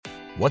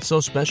What's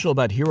so special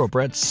about Hero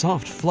Bread's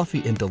soft,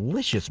 fluffy, and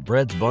delicious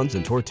breads, buns,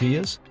 and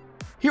tortillas?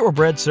 Hero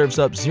Bread serves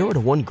up 0 to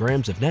 1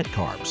 grams of net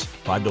carbs,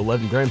 5 to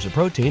 11 grams of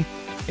protein,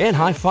 and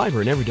high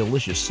fiber in every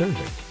delicious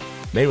serving.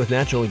 Made with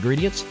natural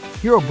ingredients,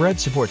 Hero Bread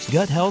supports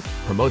gut health,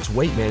 promotes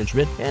weight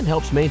management, and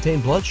helps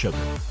maintain blood sugar.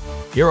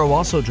 Hero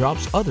also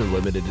drops other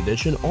limited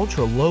edition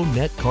ultra-low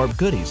net carb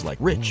goodies like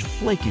rich,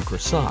 flaky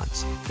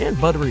croissants and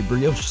buttery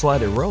brioche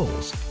slider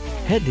rolls.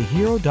 Head to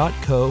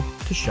hero.co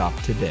to shop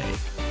today.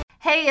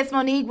 Hey, it's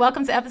Monique.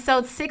 Welcome to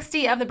episode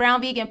 60 of the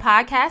Brown Vegan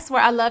Podcast,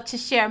 where I love to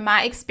share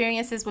my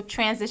experiences with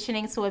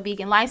transitioning to a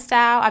vegan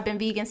lifestyle. I've been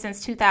vegan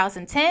since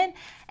 2010,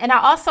 and I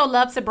also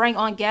love to bring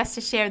on guests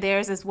to share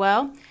theirs as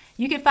well.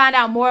 You can find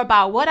out more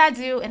about what I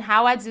do and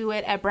how I do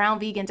it at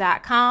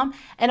brownvegan.com.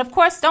 And of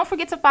course, don't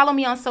forget to follow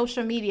me on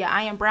social media.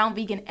 I am Brown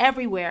Vegan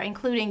everywhere,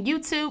 including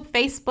YouTube,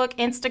 Facebook,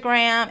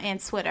 Instagram, and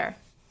Twitter.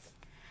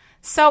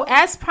 So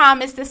as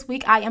promised, this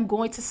week I am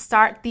going to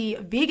start the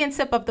vegan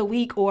tip of the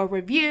week or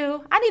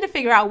review. I need to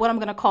figure out what I'm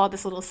going to call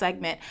this little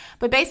segment.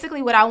 But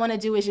basically what I want to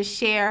do is just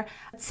share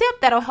a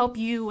tip that'll help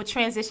you with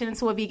transition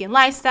into a vegan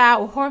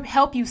lifestyle or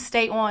help you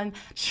stay on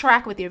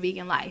track with your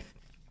vegan life.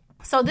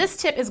 So this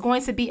tip is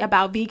going to be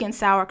about vegan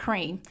sour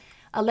cream.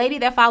 A lady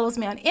that follows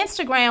me on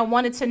Instagram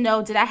wanted to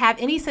know, did I have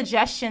any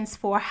suggestions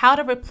for how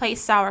to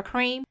replace sour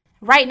cream?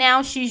 Right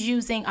now she's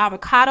using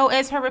avocado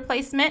as her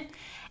replacement.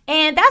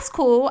 And that's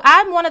cool.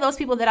 I'm one of those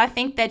people that I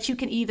think that you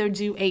can either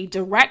do a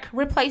direct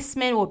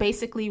replacement or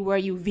basically where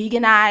you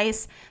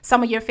veganize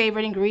some of your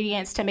favorite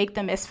ingredients to make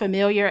them as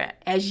familiar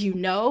as you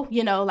know,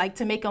 like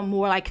to make them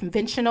more like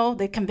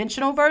the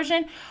conventional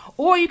version,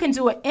 or you can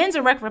do an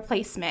indirect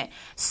replacement.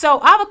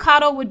 So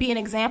avocado would be an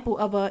example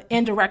of an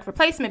indirect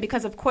replacement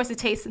because of course it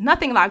tastes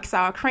nothing like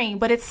sour cream,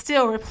 but it's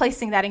still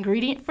replacing that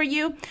ingredient for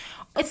you.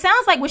 It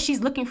sounds like what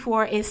she's looking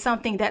for is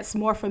something that's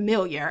more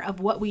familiar of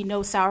what we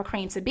know sour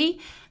cream to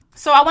be.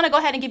 So I want to go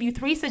ahead and give you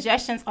 3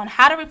 suggestions on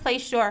how to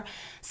replace your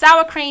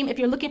sour cream if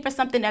you're looking for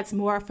something that's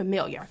more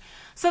familiar.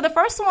 So the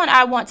first one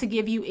I want to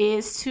give you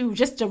is to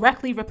just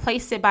directly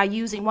replace it by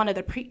using one of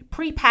the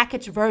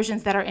pre-packaged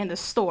versions that are in the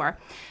store.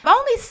 I've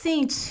only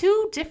seen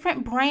 2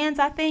 different brands,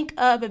 I think,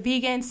 of a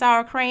vegan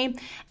sour cream.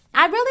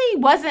 I really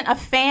wasn't a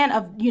fan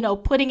of,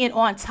 putting it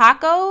on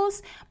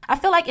tacos. I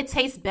feel like it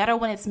tastes better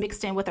when it's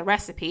mixed in with a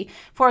recipe.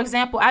 For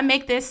example, I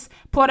make this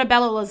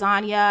portobello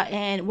lasagna,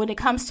 and when it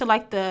comes to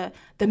like the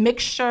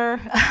mixture,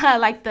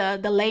 like the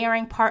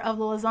layering part of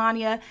the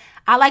lasagna,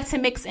 I like to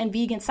mix in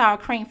vegan sour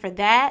cream for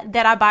that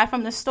I buy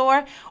from the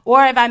store.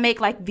 Or if I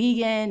make like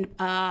vegan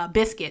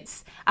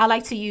biscuits, I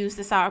like to use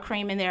the sour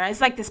cream in there.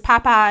 It's like this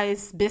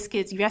Popeyes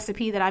biscuits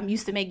recipe that I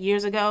used to make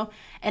years ago,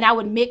 and I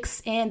would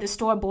mix in the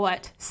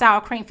store-bought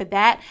sour cream for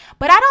that.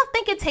 But I don't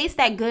think it tastes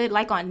that good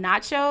like on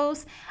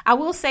nachos. I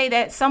will say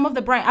that some of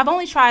the brands, I've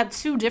only tried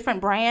 2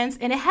 different brands,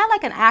 and it had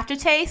like an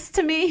aftertaste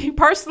to me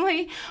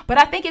personally, but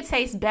I think it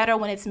tastes better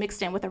when it's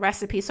mixed in with a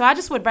recipe. So I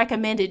just would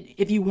recommend it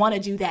if you want to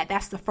do that.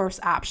 That's the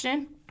first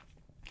option.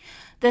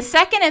 The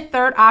second and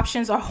third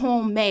options are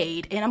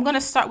homemade, and I'm going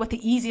to start with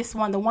the easiest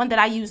one, the one that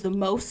I use the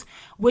most,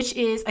 which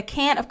is a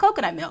can of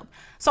coconut milk.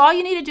 So all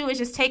you need to do is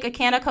just take a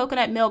can of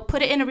coconut milk,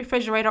 put it in the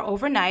refrigerator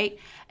overnight,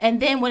 and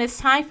then when it's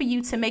time for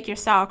you to make your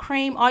sour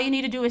cream, all you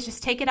need to do is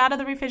just take it out of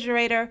the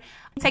refrigerator,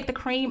 take the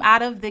cream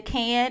out of the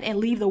can, and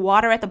leave the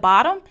water at the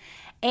bottom.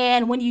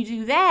 And when you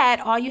do that,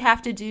 all you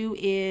have to do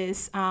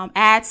is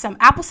add some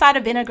apple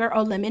cider vinegar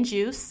or lemon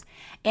juice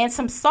and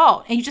some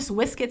salt, and you just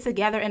whisk it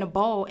together in a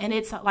bowl, and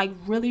it's like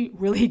really,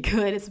 really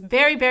good. It's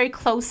very, very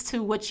close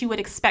to what you would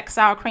expect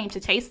sour cream to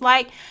taste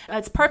like.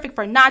 It's perfect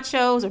for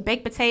nachos or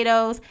baked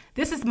potatoes.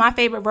 This is my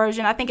favorite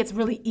version. I think it's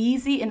really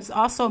easy, and it's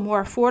also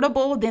more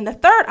affordable than the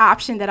third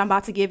option that I'm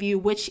about to give you,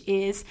 which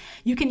is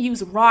you can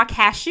use raw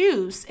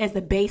cashews as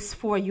the base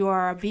for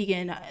your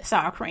vegan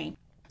sour cream.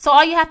 So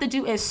all you have to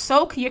do is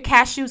soak your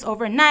cashews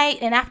overnight,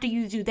 and after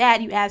you do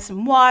that, you add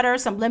some water,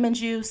 some lemon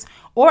juice,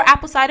 or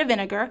apple cider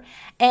vinegar,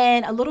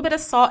 and a little bit of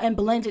salt, and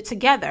blend it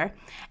together,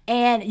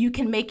 and you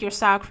can make your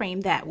sour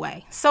cream that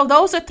way. So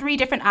those are 3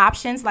 different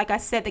options. Like I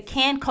said, the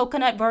canned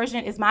coconut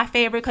version is my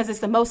favorite because it's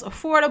the most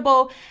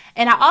affordable,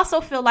 and I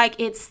also feel like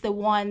it's the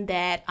one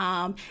that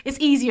it's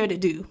easier to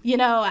do. You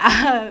don't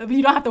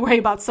have to worry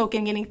about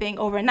soaking anything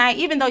overnight,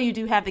 even though you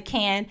do have the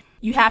can.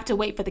 You have to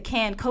wait for the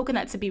canned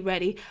coconut to be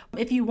ready.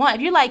 If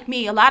you're like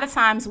me, a lot of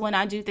times when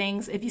I do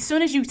things, as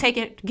soon as you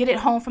get it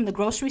home from the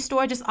grocery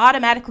store, just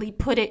automatically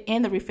put it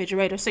in the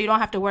refrigerator so you don't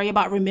have to worry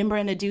about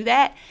remembering to do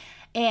that.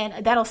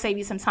 And that'll save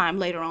you some time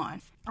later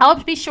on.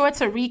 I'll be sure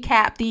to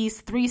recap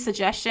these 3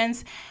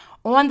 suggestions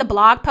on the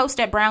blog post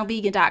at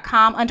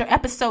brownvegan.com under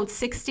episode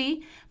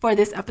 60 for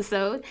this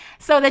episode,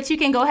 so that you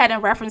can go ahead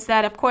and reference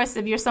that. Of course,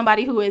 if you're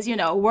somebody who is,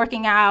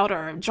 working out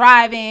or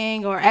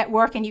driving or at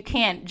work and you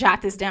can't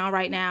jot this down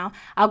right now,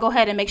 I'll go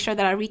ahead and make sure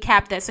that I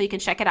recap that so you can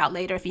check it out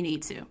later if you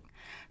need to.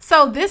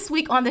 So this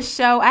week on the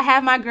show, I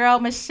have my girl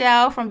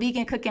Michelle from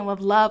Vegan Cooking with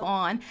Love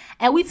on,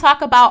 and we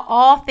talk about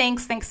all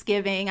things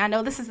Thanksgiving. I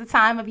know this is the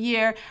time of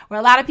year where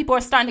a lot of people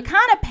are starting to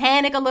kind of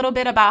panic a little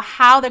bit about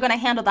how they're going to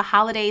handle the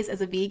holidays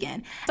as a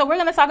vegan. So we're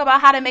going to talk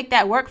about how to make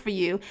that work for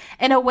you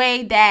in a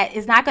way that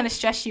is not going to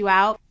stress you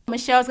out.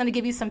 Michelle's going to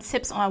give you some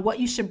tips on what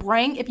you should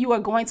bring if you are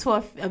going to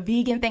a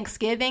vegan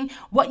Thanksgiving,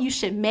 what you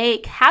should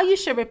make, how you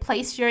should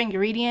replace your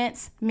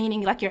ingredients,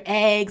 meaning like your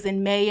eggs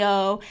and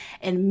mayo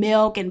and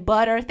milk and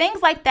butter,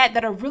 things like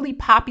that are really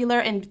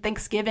popular in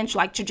Thanksgiving,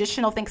 like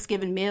traditional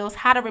Thanksgiving meals,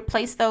 how to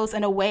replace those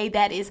in a way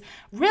that is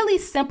really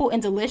simple and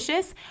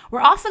delicious.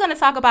 We're also going to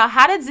talk about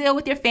how to deal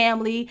with your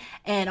family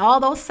and all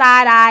those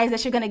side eyes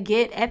that you're going to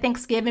get at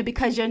Thanksgiving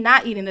because you're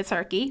not eating the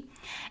turkey.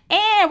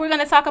 And we're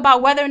going to talk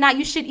about whether or not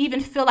you should even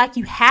feel like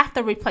you have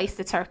to replace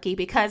the turkey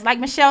because like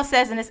Michelle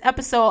says in this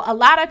episode, a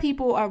lot of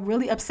people are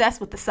really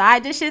obsessed with the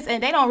side dishes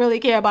and they don't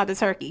really care about the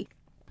turkey.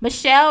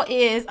 Michelle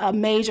is a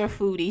major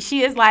foodie.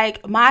 She is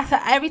like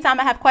every time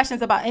I have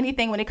questions about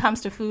anything when it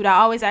comes to food, I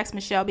always ask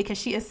Michelle because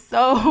she is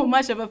so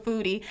much of a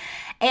foodie.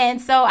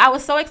 And so I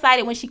was so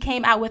excited when she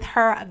came out with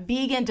her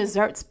vegan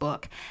desserts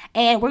book.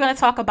 And we're going to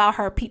talk about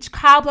her peach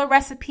cobbler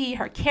recipe,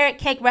 her carrot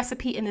cake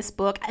recipe in this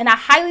book. And I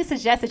highly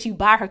suggest that you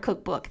buy her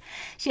cookbook.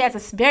 She has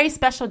a very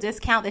special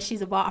discount that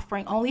she's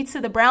offering only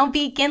to the Brown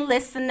Vegan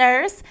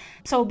listeners.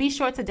 So be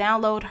sure to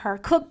download her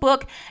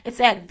cookbook. It's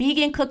at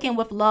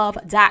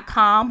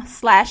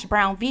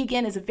vegancookingwithlove.com/Brown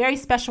Vegan. It's a very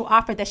special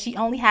offer that she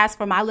only has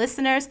for my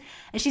listeners.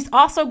 And she's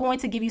also going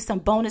to give you some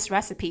bonus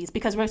recipes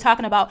because we're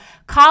talking about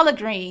collard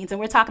greens and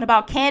we're talking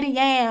about candy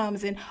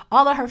yams and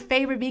all of her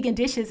favorite vegan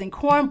dishes and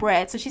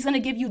cornbread. So she's going to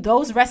give you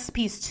those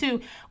recipes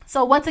too.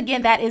 So once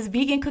again, that is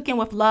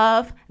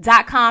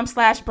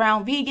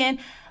vegancookingwithlove.com/Brown Vegan.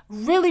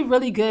 Really,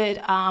 really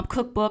good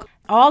cookbook.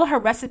 All of her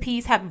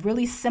recipes have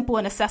really simple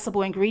and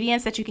accessible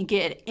ingredients that you can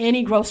get at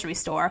any grocery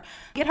store.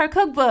 Get her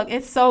cookbook.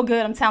 It's so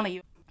good, I'm telling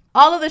you.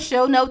 All of the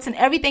show notes and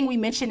everything we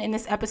mentioned in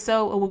this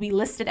episode will be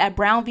listed at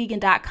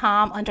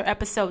brownvegan.com under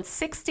episode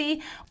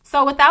 60.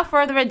 So without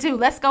further ado,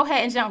 let's go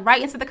ahead and jump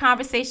right into the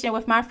conversation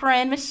with my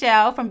friend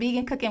Michelle from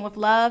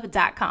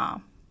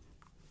vegancookingwithlove.com.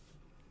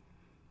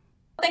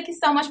 Thank you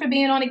so much for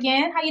being on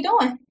again. How you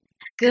doing?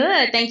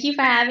 Good. Thank you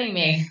for having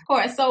me. Of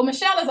course. So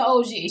Michelle is an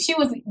OG. She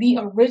was the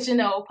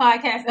original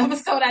podcast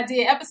episode I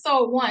did,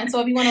 episode 1. So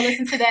if you want to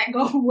listen to that,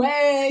 go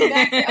way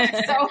back to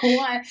episode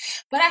 1.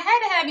 But I had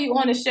to have you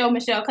on the show,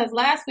 Michelle, because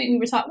last week we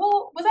were talking,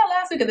 well, was that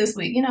last week or this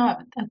week? You know, I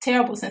have a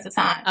terrible sense of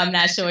time. I'm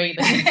not sure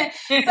either.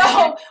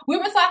 So we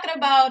were talking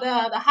about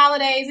the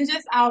holidays and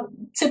just our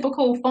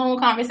typical phone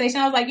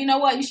conversation. I was like, you know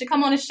what? You should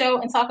come on the show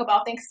and talk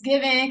about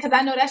Thanksgiving because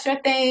I know that's your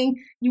thing.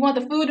 You want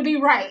the food to be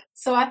right.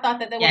 So I thought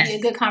that would be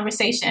a good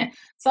conversation.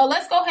 So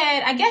let's go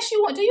ahead. I guess do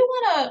you want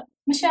to,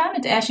 Michelle, I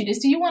meant to ask you this.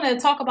 Do you want to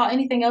talk about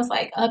anything else,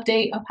 like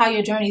update of how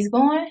your journey's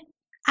going?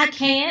 I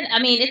can. I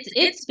mean,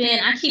 it's been,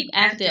 I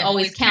have to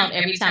always count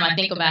every time I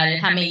think about it,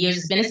 how many years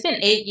it's been. It's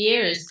been 8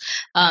 years.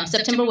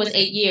 September was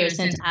 8 years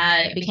since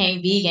I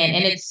became vegan.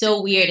 And it's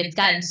so weird. It's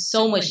gotten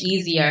so much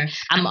easier.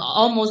 I'm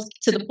almost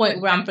to the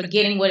point where I'm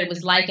forgetting what it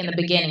was like in the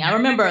beginning. I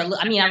remember it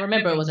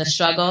was a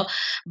struggle,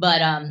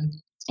 but,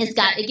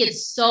 it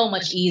gets so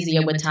much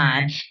easier with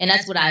time. And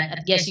that's what I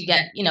guess you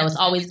get, it's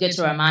always good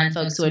to remind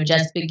folks who are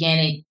just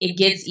beginning, it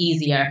gets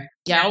easier.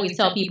 I always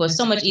tell people it's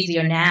so much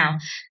easier now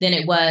than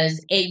it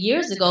was 8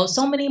 years ago.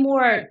 So many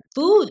more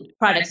food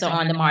products are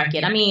on the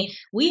market. I mean,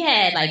 we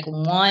had like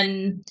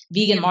 1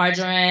 vegan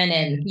margarine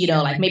and,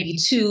 like maybe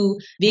 2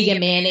 vegan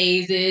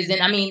mayonnaises.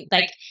 And I mean,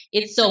 like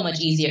it's so much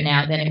easier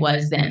now than it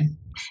was then.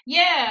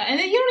 Yeah, and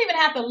then you don't even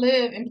have to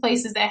live in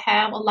places that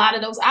have a lot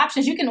of those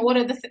options. You can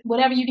order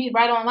whatever you need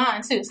right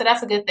online too, so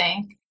that's a good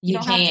thing. You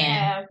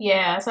can.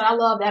 So I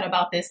love that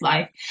about this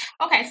life.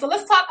 Okay, so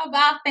let's talk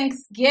about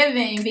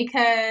Thanksgiving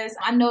because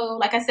I know,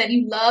 like I said,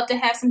 you love to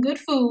have some good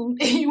food.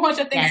 You want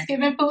your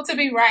Thanksgiving food to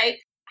be right.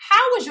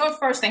 How was your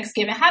first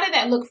Thanksgiving? How did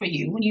that look for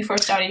you when you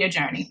first started your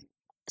journey?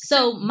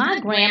 So my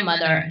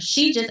grandmother,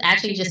 she just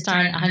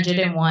turned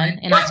 101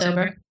 in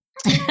October.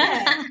 I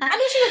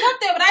knew she was up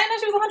there, but I didn't know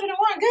she was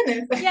 101.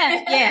 Goodness.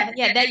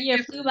 Yeah. That year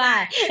flew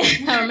by.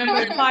 I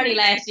remember the party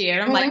last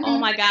year. I'm like, oh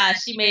my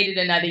gosh, she made it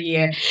another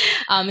year.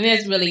 And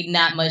there's really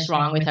not much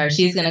wrong with her.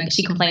 She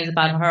complains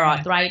about her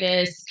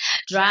arthritis,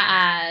 dry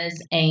eyes,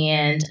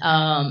 and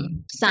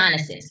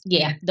sinuses.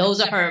 Yeah,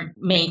 those are her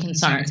main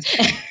concerns.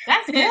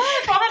 That's good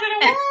for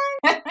 101.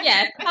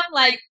 Yes, I'm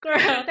like, girl,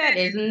 that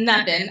is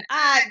nothing.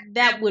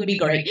 That would be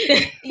great.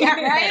 Yeah,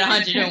 right. At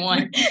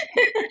 101.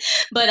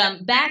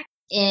 But back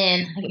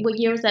in, what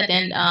year was that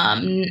then?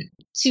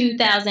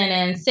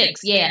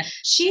 2006. Yeah,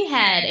 she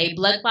had a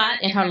blood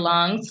clot in her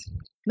lungs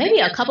maybe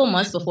a couple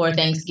months before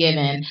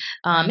Thanksgiving.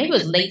 Maybe it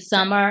was late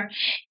summer,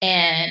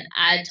 and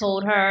I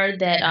told her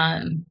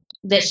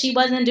that she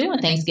wasn't doing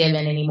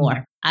Thanksgiving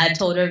anymore. I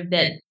told her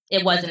that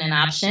it wasn't an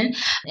option.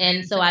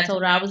 And so I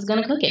told her I was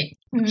going to cook it.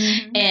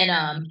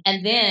 Mm-hmm.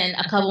 And then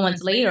a couple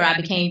months later, I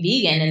became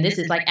vegan. And this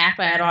is like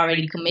after I had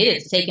already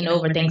committed to taking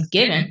over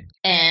Thanksgiving,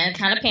 and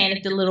kind of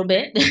panicked a little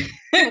bit.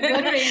 For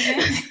good reason.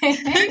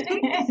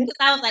 Because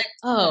I was like,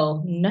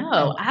 oh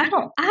no, I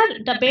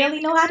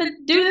barely know how to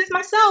do this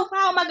myself.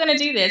 How am I going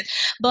to do this?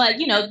 But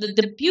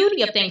the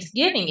beauty of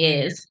Thanksgiving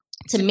is,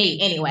 to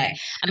me anyway,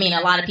 I mean, a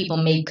lot of people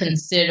may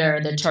consider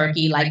the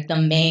turkey like the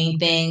main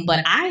thing,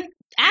 but I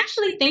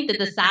actually think that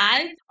the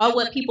sides are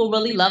what people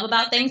really love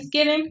about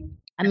Thanksgiving.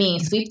 I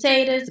mean, sweet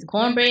potatoes,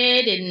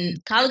 cornbread,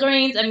 and collard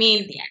greens. I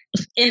mean,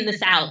 in the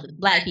South,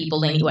 Black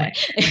people anyway,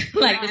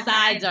 like the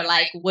sides are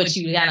like what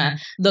you kind of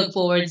look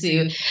forward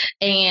to.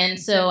 And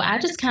so I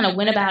just kind of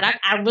went about,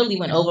 I really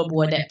went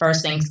overboard that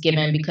first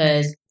Thanksgiving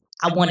because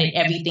I wanted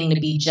everything to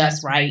be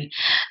just right.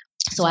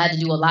 So I had to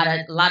do a lot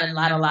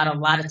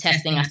of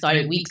testing. I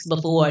started weeks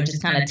before,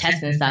 just kind of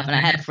testing stuff. And I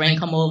had a friend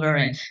come over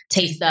and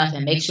taste stuff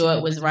and make sure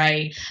it was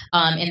right.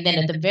 And then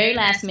at the very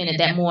last minute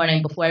that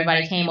morning, before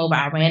everybody came over,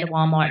 I ran to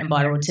Walmart and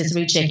bought a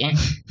rotisserie chicken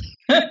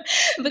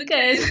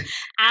because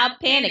I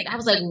panicked. I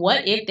was like,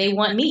 what if they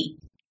want meat?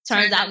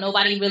 Turns out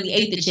nobody really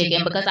ate the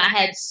chicken because I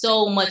had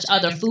so much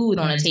other food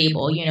on the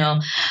table,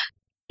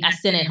 I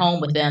sent it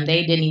home with them.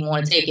 They didn't even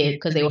want to take it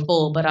because they were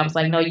full. But I was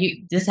like, no,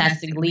 this has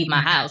to leave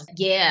my house.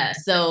 Yeah.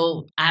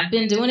 So I've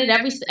been doing it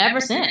ever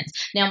since.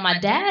 Now, my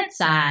dad's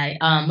side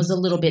was a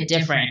little bit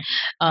different.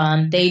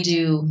 They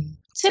do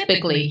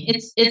typically,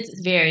 it's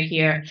varied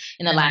here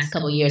in the last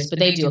couple of years, but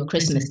they do a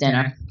Christmas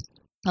dinner.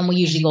 And we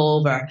usually go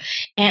over.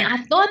 And I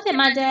thought that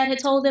my dad had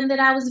told them that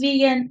I was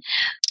vegan,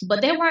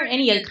 but there weren't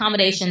any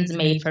accommodations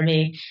made for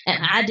me. And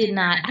I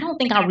don't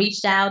think I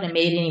reached out and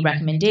made any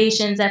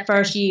recommendations that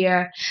first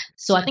year.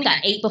 So I think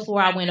I ate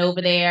before I went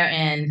over there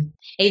and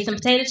ate some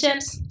potato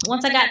chips.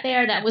 Once I got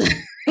there, that was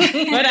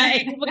what I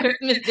ate for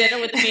Christmas dinner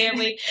with the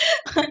family.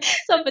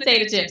 Some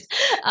potato chips.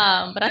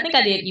 But I think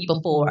I did eat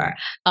before.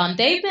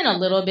 They've been a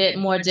little bit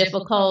more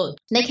difficult.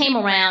 They came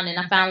around and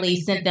I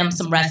finally sent them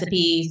some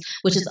recipes,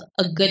 which is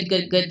a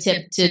good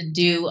tip to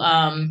do.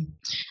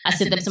 I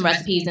sent them some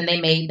recipes and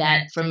they made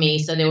that for me.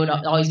 So there would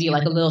always be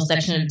like a little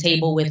section of the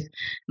table with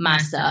my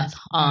stuff.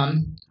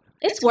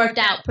 It's worked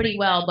out pretty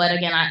well. But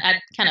again,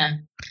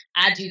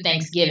 I do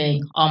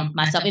Thanksgiving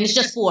myself, and it's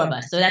just 4 of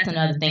us. So that's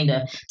another thing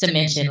to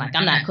mention. Like,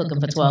 I'm not cooking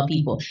for 12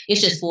 people.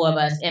 It's just 4 of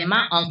us. And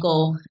my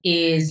uncle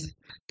is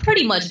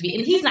pretty much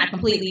vegan. He's not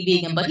completely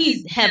vegan, but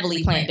he's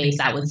heavily plant-based,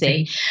 I would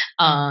say.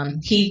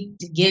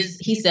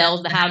 He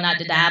sells the How Not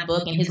to Die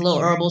book in his little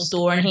herbal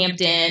store in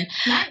Hampton.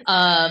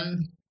 Nice.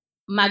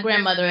 My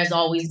grandmother has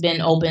always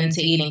been open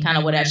to eating kind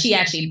of whatever. She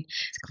actually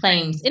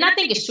claims, and I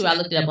think it's true, I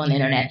looked it up on the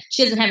internet,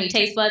 she doesn't have any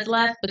taste buds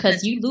left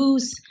because you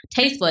lose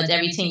taste buds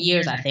every 10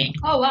 years, I think.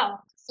 Oh, wow.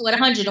 So at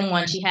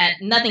 101, she had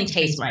nothing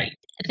tastes right.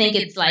 I think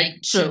it's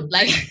like true.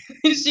 Like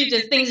things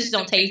just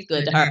don't taste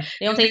good to her.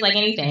 They don't taste like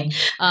anything.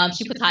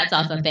 She puts hot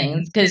sauce on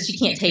things because she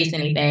can't taste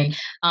anything.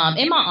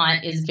 And my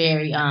aunt is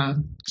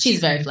she's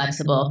very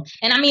flexible.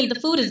 And I mean, the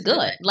food is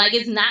good. Like,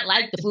 it's not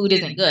like the food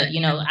isn't good.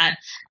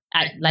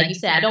 I like you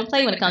said, I don't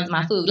play when it comes to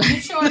my food. You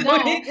sure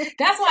don't.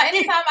 That's why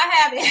anytime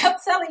I'm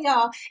telling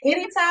y'all,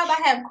 anytime I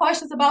have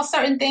questions about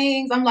certain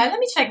things, I'm like, let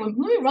me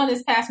run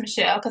this past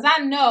Michelle, because I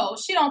know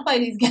she don't play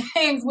these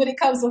games when it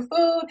comes to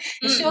food,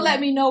 and she'll let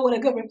me know what a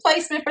good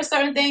replacement for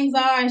certain things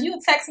are, and you'll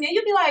text me, and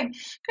you'll be like,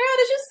 girl,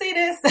 did you see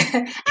this?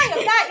 I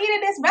am not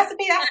eating this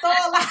recipe I saw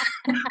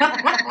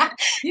online.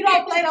 You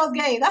don't play those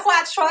games. That's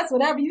why I trust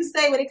whatever you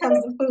say when it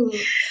comes to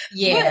food.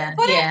 Yeah,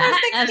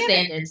 I have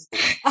standards.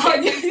 Oh,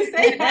 you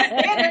say that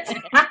standards.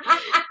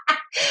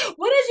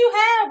 What did you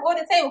have on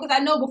the table? Because I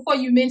know before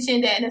you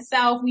mentioned that in the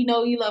South, we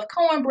know you love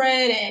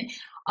cornbread and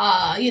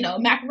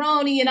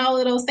macaroni and all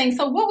of those things.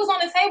 So what was on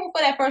the table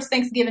for that first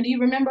Thanksgiving? Do you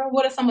remember?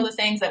 What are some of the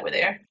things that were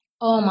there?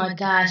 Oh my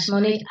gosh,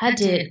 Monique, I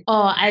did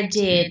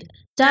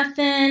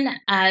stuffing.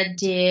 I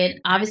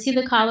did obviously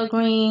the collard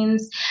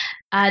greens.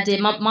 I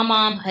did. My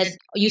mom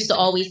used to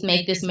always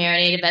make this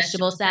marinated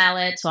vegetable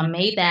salad, so I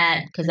made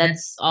that because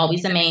that's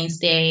always a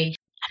mainstay.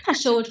 I'm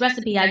not sure which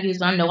recipe I used,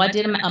 but I know I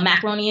did a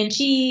macaroni and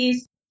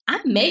cheese. I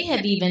may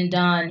have even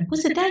done,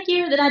 was it that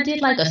year that I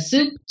did like a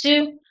soup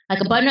too?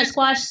 Like a butternut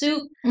squash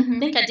soup? Mm-hmm. I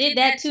think I did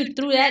that too,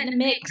 threw that in the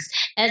mix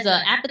as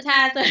an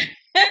appetizer.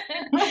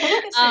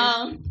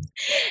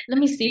 Let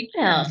me see,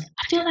 what else?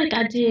 I feel like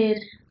I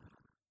did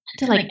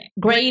like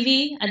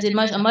gravy. I did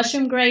a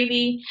mushroom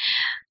gravy.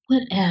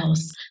 What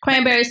else?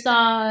 Cranberry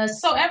sauce.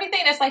 So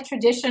everything that's like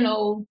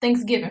traditional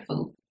Thanksgiving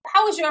food.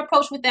 How is your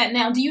approach with that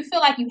now? Do you feel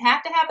like you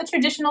have to have a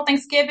traditional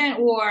Thanksgiving,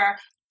 or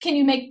can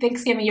you make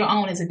Thanksgiving your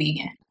own as a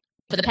vegan?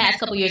 For the past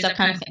couple of years, I've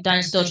kind of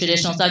done still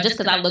traditional stuff just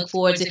because I look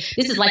forward to,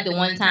 this is like the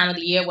one time of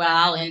the year where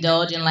I'll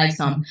indulge in like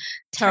some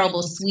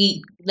terrible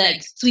sweet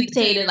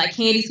potatoes, like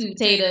candy sweet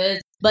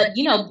potatoes. But,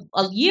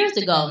 years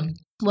ago,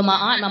 when my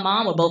aunt and my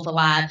mom were both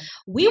alive,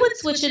 we would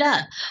switch it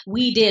up.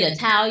 We did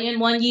Italian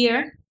one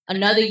year.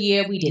 Another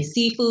year we did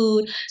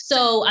seafood.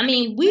 So, I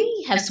mean,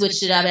 we have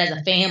switched it up as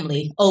a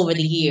family over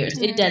the years.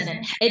 It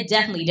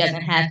definitely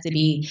doesn't have to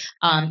be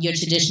your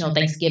traditional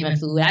Thanksgiving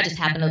food. I just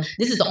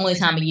this is the only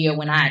time of year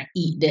when I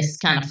eat this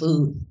kind of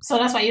food. So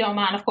that's why you don't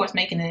mind, of course,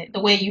 making it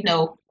the way you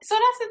know. So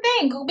that's the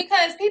thing,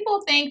 because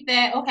people think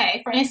that,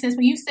 okay, for instance,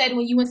 when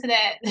you went to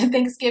that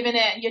Thanksgiving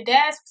at your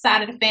dad's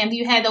side of the family,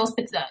 you had those,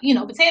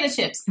 potato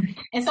chips.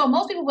 And so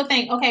most people would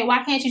think, okay,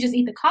 why can't you just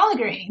eat the collard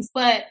greens?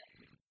 But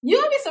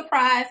you'll be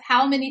surprised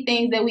how many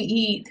things that we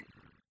eat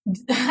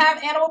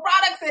have animal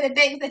products in it,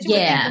 things that you would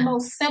think the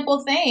most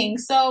simple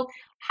things. So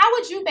how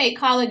would you make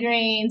collard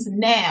greens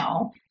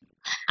now?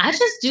 I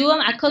just do them.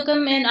 I cook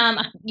them in,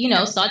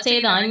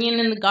 saute the onion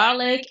and the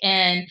garlic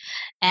and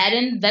add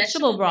in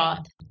vegetable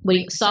broth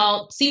with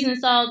salt, seasoned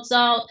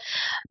salt,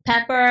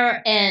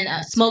 pepper,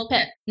 and smoked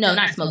pepper. No,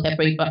 not smoked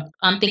pepper, but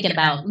I'm thinking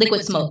about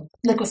liquid smoke.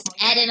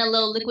 Add in a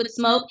little liquid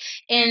smoke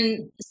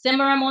and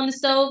simmer them on the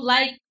stove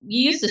like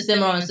you used to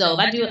simmer on the stove.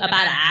 I do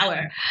about an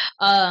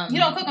hour. You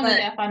don't cook them to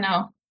death, I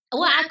know.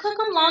 Well, I cook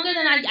them longer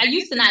than I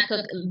used to not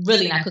cook them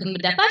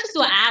to death. I just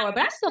do an hour,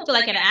 but I still feel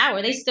like at an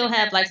hour, they still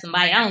have like some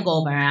bite. I don't go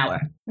over an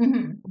hour.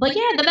 Mm-hmm. But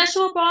yeah, the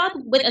vegetable broth,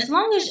 as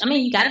long as,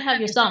 you got to have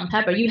your salt and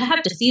pepper. You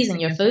have to season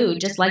your food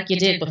just like you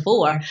did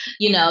before.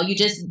 You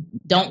just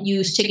don't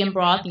use chicken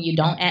broth and you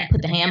don't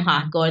put the ham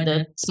hock or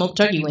the smoked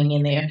turkey wing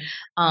in there.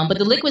 But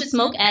the liquid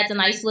smoke adds a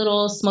nice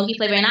little smoky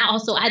flavor. And I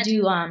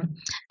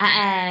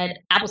add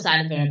apple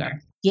cider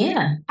vinegar.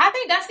 Yeah. I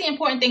think that's the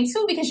important thing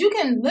too, because you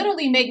can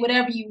literally make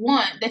whatever you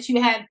want that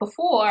you had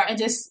before and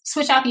just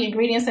switch out the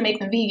ingredients to make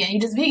them vegan. You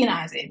just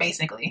veganize it,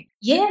 basically.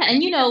 Yeah.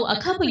 And a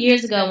couple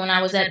years ago when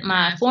I was at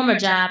my former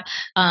job,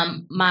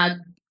 one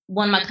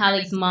of my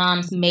colleagues'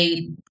 moms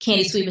made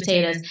candied sweet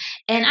potatoes.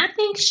 And I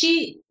think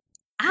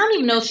I don't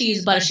even know if she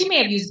used butter. She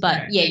may have used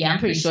butter. Yeah, I'm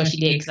pretty sure she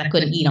did because I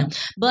couldn't eat them.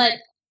 But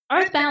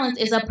Earth Balance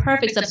is a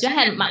perfect substitute.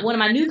 I had one of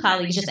my new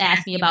colleagues just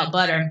ask me about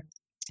butter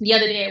the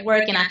other day at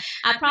work, and I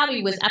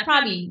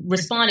probably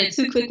responded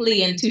too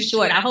quickly and too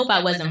short. I hope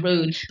I wasn't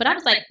rude, but I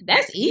was like,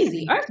 that's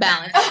easy. Earth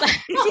Balance. That's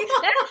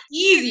the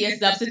easiest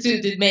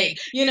substitute to make.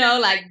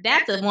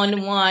 That's a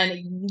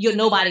 1-to-1.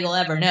 Nobody will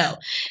ever know.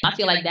 I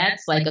feel like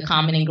that's like a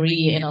common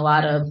ingredient in a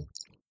lot of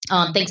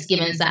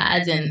Thanksgiving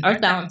sides, and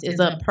Earth Balance is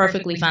a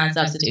perfectly fine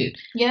substitute.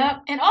 Yeah,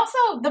 and also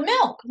the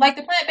milk, like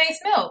the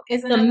plant-based milk,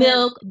 is the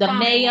milk, the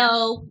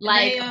mayo,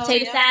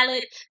 potato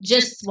salad.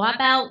 Just swap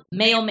out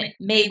mayo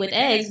made with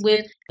eggs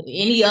with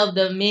any of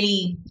the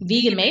many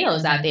vegan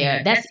mayos out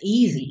there. That's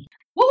easy.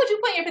 What would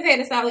you put in your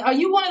potato salad? Are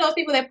you one of those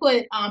people that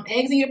put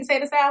eggs in your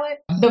potato salad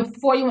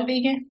before you went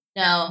vegan?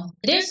 No,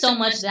 there's so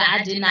much that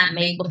I did not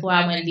make before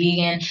I went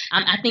vegan.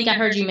 I think I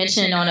heard you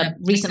mention on a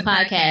recent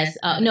podcast.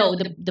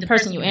 The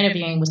person you're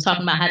interviewing was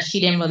talking about how she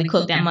didn't really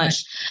cook that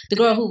much. The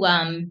girl who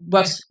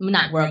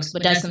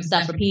does some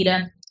stuff for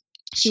PETA.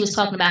 She was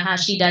talking about how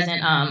she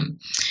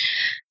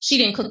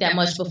didn't cook that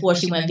much before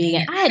she went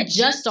vegan. I had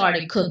just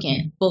started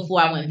cooking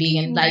before I went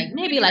vegan,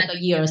 maybe a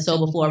year or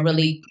so before,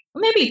 really,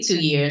 maybe 2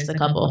 years, a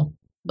couple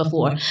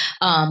before,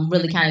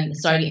 really kind of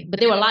started.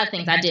 But there were a lot of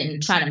things I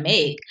didn't try to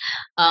make.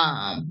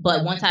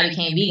 But once I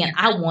became vegan,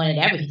 I wanted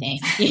everything.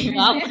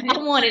 I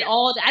wanted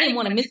I didn't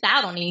want to miss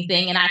out on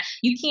anything. And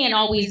you can't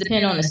always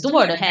depend on the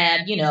store to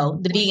have,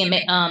 the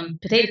vegan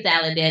potato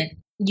salad that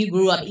you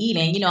grew up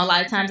eating. A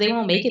lot of times they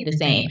won't make it the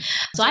same.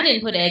 So I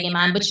didn't put egg in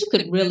mine, but you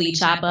could really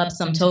chop up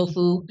some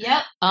tofu,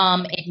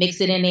 and mix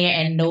it in there,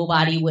 and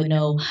nobody would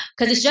know,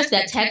 because it's just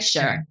that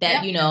texture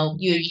that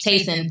you're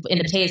tasting in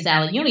the potato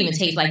salad. You don't even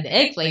taste like the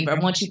egg flavor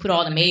once you put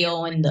all the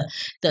mayo and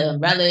the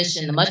relish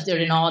and the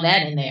mustard and all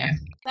that in there.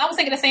 I was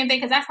thinking the same thing,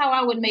 because that's how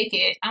I would make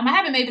it. I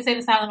haven't made potato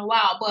salad in a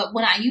while, but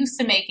when I used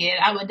to make it,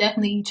 I would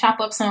definitely chop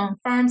up some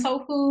firm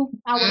tofu.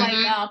 I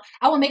would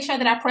I would make sure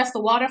that I press the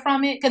water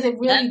from it, because it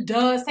really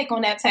does take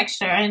on that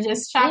texture, and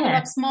just chop it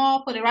up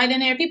small, put it right in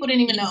there. People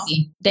didn't even know.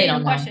 They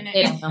don't question it.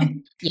 They don't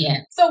know. Yeah.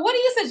 So what do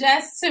you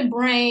suggest to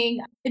bring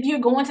if you're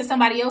going to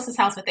somebody else's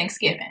house for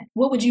Thanksgiving?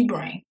 What would you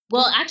bring?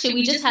 Well, actually,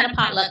 we just had a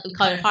potluck. We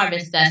called it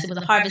Harvest Fest. It was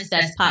a Harvest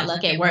Fest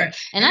potluck at work,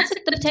 and I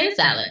took the potato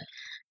salad.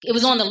 It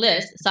was on the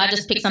list, so I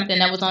just picked something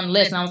that was on the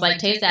list, and I was like,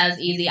 potato salad is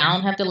easy. I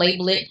don't have to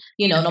label it.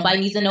 Nobody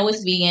needs to know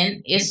it's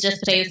vegan. It's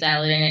just potato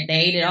salad, and they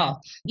ate it all.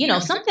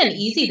 Something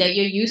easy that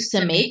you're used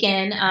to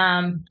making.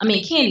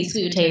 Candied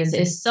sweet potatoes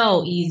is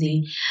so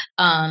easy.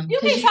 You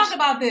keep talking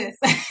about this.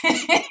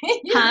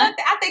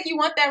 I think you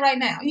want that right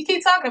now. You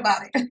keep talking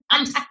about it.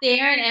 I'm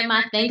staring at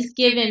my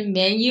Thanksgiving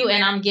menu,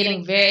 and I'm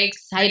getting very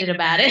excited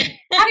about it.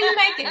 How do you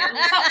make it?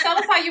 Tell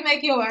us how you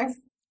make yours.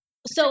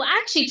 So I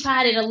actually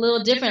tried it a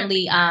little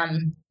differently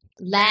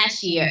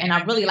last year, and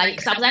I really liked it,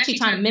 because I was actually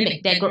trying to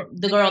mimic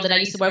the girl that I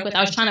used to work with.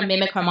 I was trying to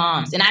mimic her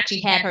mom's, and I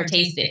actually had her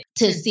taste it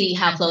to see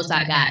how close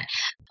I got.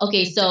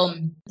 Okay, so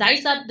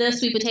dice up the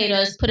sweet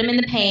potatoes, put them in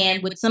the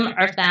pan with some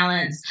Earth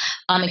Balance,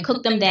 and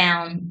cook them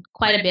down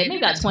quite a bit,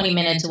 maybe about 20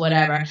 minutes or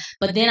whatever.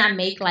 But then I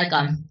make like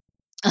a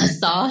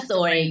sauce,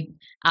 or I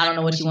don't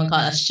know what you want to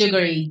call it, a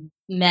sugary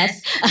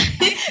mess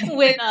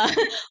with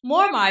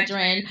more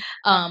margarine,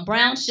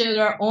 brown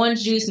sugar,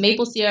 orange juice,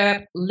 maple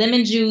syrup,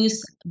 lemon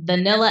juice,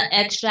 vanilla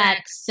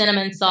extract,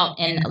 cinnamon, salt,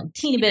 and a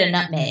teeny bit of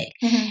nutmeg.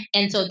 Mm-hmm.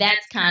 And so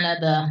that's kind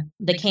of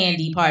the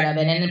candy part of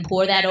it. And then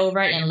pour that over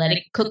it and let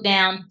it cook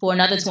down for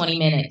another 20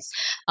 minutes.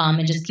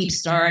 And just keep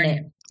stirring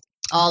it.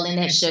 All in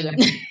that sugar.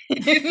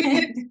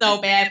 It's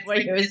so bad for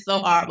you. It's so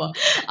horrible.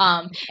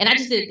 And I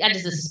just did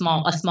a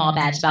small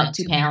batch, about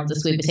 2 pounds of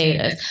sweet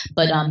potatoes.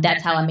 But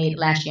that's how I made it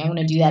last year. I'm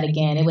going to do that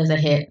again. It was a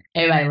hit.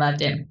 Everybody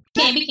loved it.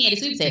 Candy,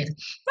 sweet potatoes.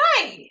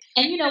 Right.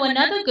 And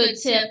another good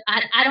tip,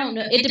 I don't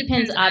know. It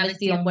depends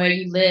obviously on where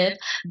you live,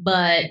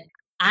 but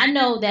I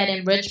know that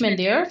in Richmond,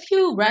 there are a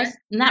few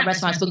not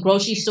restaurants, but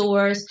grocery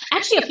stores,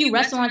 actually a few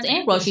restaurants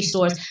and grocery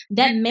stores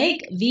that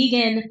make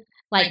vegan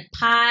like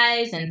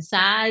pies and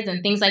sides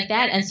and things like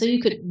that. And so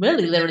you could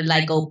really literally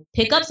like go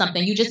pick up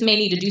something. You just may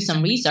need to do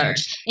some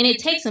research. And it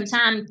takes some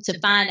time to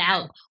find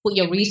out what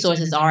your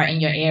resources are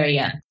in your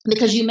area,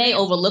 because you may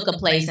overlook a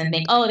place and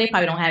think, oh, they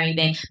probably don't have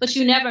anything. But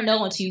you never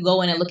know until you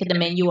go in and look at the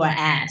menu or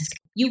ask.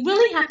 You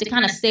really have to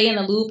kind of stay in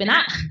the loop. And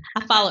I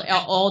follow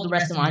all the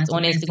restaurants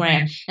on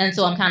Instagram. And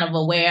so I'm kind of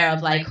aware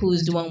of like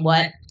who's doing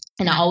what.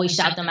 And I always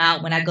shout them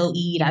out when I go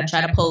eat. I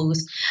try to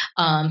post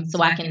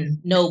so I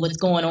can know what's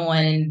going on.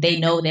 And they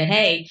know that,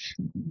 hey,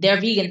 there are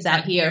vegans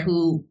out here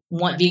who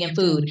want vegan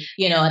food.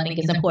 I think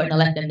it's important to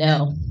let them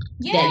know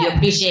that you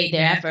appreciate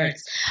their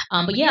efforts.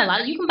 But yeah, a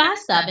lot of you can buy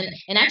stuff.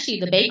 And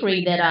actually the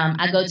bakery that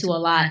I go to a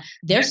lot,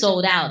 they're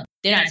sold out.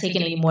 They're not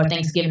taking any more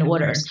Thanksgiving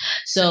orders.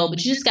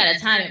 But you just got to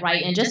time it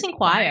right and just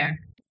inquire.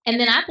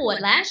 And then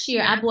last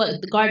year, I bought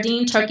the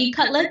Gardein turkey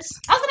cutlets.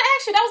 I was going to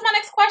ask you, that was my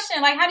next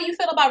question. Like, how do you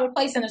feel about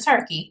replacing the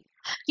turkey?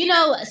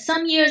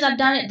 Some years I've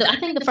done it. I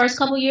think the first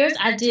couple years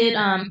I did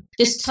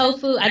this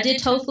tofu. I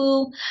did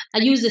tofu. I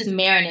use this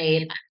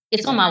marinade.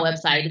 It's on my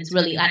website. It's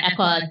really, I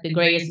call it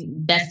the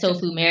best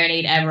tofu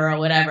marinade ever or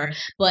whatever.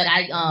 But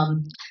I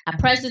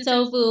pressed the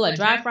tofu, I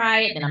dry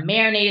fried it, then I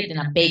marinated, then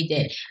I baked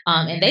it.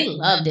 And they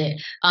loved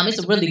it. It's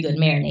a really good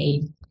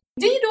marinade.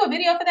 Did you do a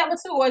video for that one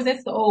too, or is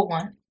this the old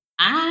one?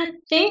 I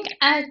think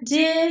I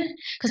did,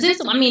 because it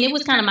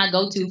was kind of my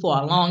go-to for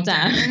a long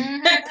time.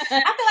 Mm-hmm. I feel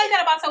like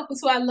that about tofu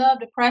too. I love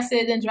to press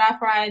it and dry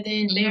fry it,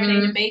 then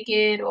marinate and bake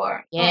it.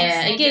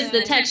 It gives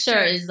the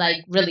texture is like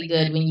really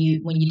good when you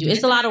do.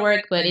 It's a lot of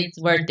work, but it's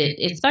worth it.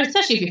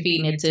 Especially if you're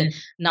feeding it to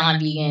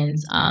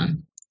non-vegans.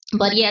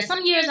 But yeah,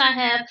 some years I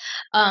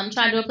have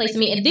tried to replace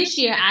meat, and this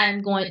year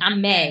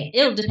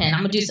it'll depend.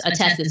 I'm gonna do a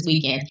test this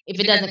weekend. If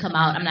it doesn't come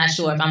out, I'm not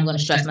sure if I'm gonna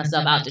stress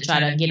myself out to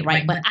try to get it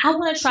right. But I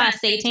want to try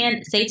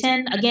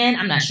seitan again.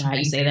 I'm not sure how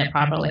you say that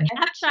properly.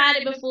 I've tried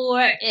it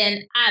before,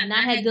 and I've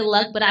not had good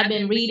luck. But I've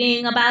been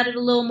reading about it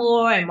a little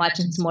more and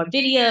watching some more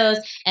videos,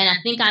 and I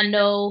think I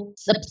know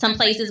some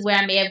places where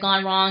I may have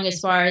gone wrong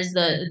as far as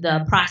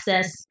the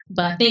process.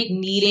 But I think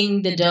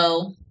kneading the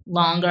dough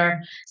longer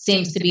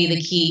seems to be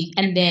the key,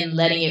 and then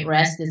letting it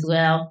rest as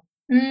well.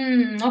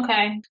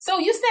 Okay. So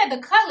you said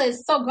the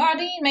cutlets. So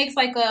Gardein makes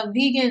like a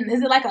vegan,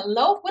 is it like a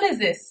loaf? What is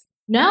this?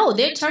 No,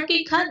 they're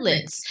turkey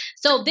cutlets.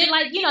 So they're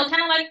like,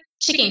 kind of like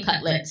chicken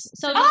cutlets.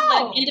 So just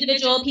like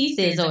individual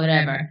pieces or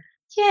whatever.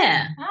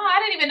 Yeah. Oh, I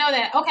didn't even know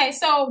that. Okay,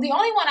 so the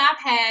only one I've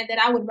had that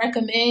I would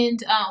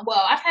recommend,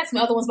 I've had some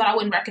other ones, but I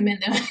wouldn't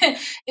recommend them,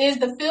 is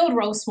the field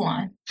roast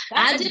one.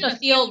 I did a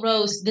field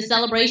roast, the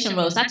celebration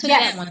roast. I took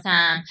that one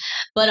time.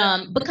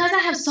 But because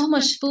I have so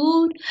much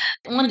food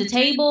on the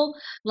table,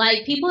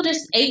 like people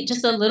just ate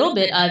just a little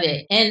bit of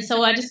it. And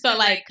so I just felt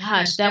like,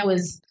 gosh, that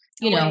was...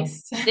 then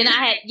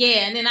I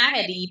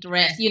had to eat the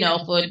rest,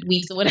 for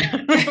weeks or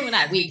whatever. Well,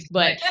 not weeks,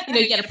 but,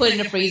 you got to put it in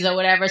the freezer or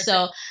whatever.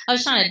 So I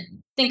was trying to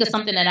think of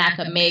something that I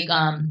could make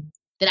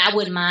that I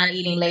wouldn't mind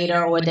eating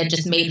later, or that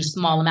just made a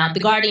small amount. The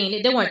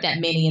Gardein, there weren't that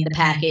many in the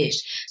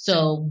package,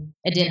 so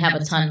it didn't have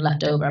a ton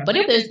left over. But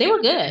they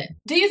were good.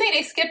 Do you think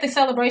they skipped the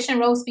celebration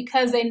roast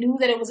because they knew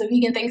that it was a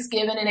vegan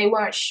Thanksgiving and they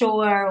weren't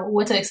sure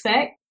what to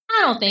expect?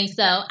 I don't think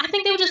so. I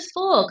think they were just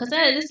full, because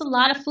there's a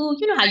lot of food.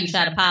 You know how you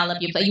try to pile up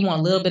your plate. You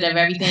want a little bit of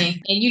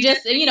everything. And you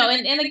just,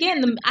 and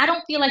again, I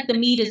don't feel like the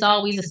meat is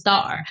always a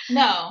star.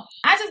 No,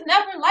 I just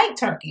never liked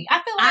turkey.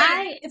 I feel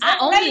like I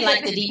only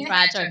like the deep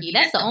fried turkey.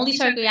 That's the only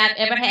turkey I've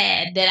ever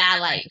had that I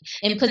like.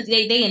 And because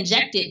they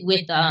inject it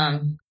with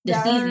the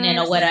seasoning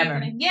or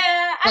whatever.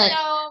 Yeah, I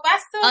know.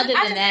 But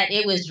than that,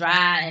 it was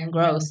dry and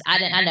gross.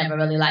 I never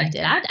really liked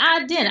it.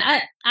 I didn't.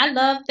 I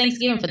love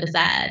Thanksgiving for the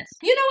sides.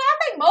 You know what? I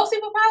think most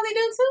people probably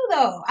do too,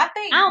 though. I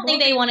don't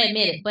think they want to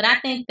admit it, but I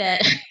think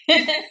that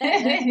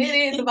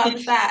it is about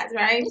the sides,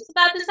 right? It's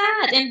about the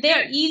sides, and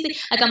they're easy.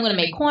 Like, I'm going to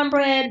make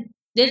cornbread.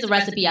 There's a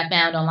recipe I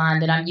found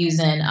online that I'm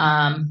using.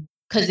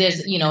 Because there's,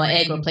 an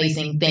egg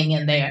replacing thing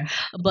in there.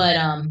 But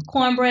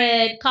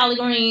cornbread, collard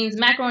greens,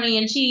 macaroni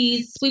and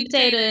cheese, sweet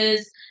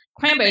potatoes,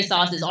 cranberry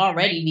sauce is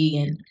already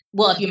vegan.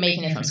 Well, if you're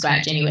making it from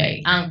scratch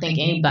anyway. I don't think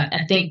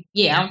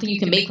you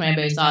can make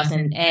cranberry sauce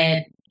and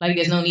add,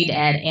 there's no need to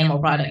add animal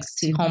products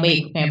to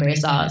homemade cranberry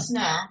sauce.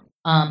 No.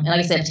 And like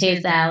I said,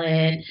 potato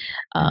salad,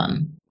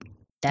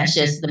 that's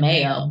just the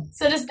mayo.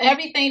 So just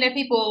everything that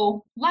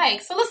people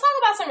like. So let's talk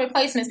about some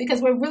replacements,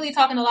 because we're really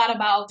talking a lot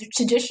about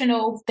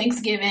traditional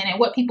Thanksgiving and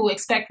what people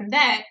expect from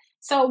that.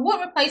 So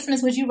what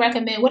replacements would you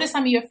recommend? What are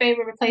some of your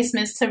favorite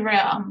replacements to,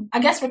 I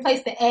guess,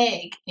 replace the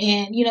egg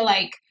and,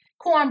 like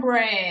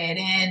cornbread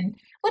and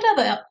what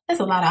other? There's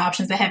a lot of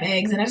options that have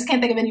eggs, and I just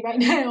can't think of any right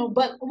now.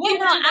 But what would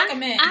you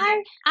recommend?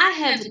 I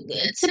have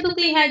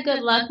typically had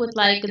good luck with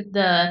like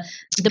the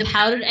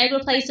powdered egg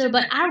replacer,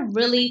 but I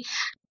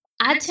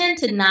tend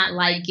to not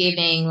like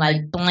giving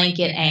like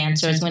blanket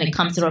answers when it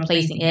comes to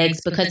replacing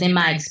eggs, because in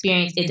my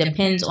experience, it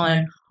depends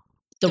on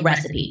the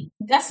recipe.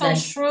 That's so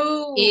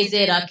true. Is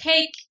it a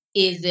cake?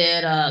 Is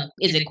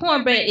it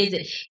cornbread?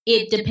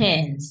 It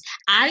depends.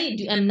 I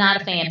am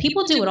not a fan.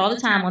 People do it all the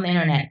time on the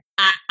internet.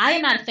 I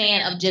am not a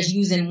fan of just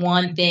using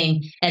one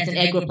thing as an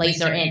egg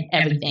replacer in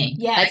everything.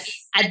 Yes.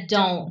 Like, I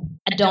don't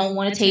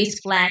want to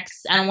taste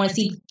flax. I don't want to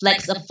see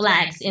flecks of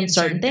flax in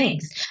certain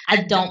things.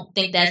 I don't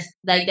think that's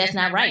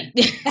not right.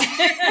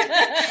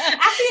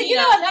 I see,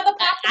 another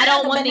popular. I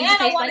don't want things to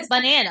taste like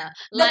banana.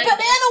 The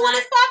banana one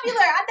is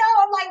popular. I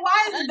know. I'm like,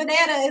 why is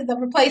banana is the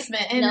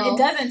replacement? And it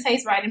doesn't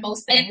taste right in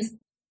most things.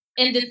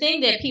 And the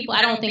thing that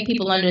I don't think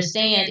people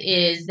understand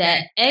is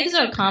that eggs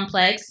are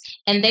complex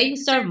and they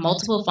serve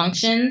multiple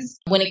functions.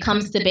 When it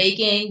comes to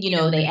baking,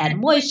 they add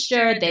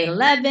moisture, they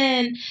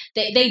leaven,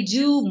 they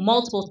do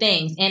multiple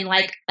things. And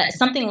like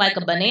something like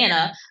a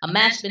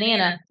mashed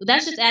banana,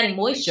 that's just adding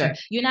moisture.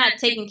 You're not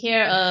taking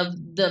care of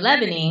the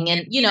leavening,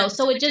 and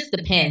so it just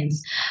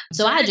depends.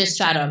 So I just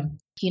try to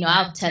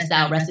I'll test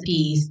out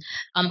recipes.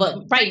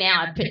 But right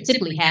now I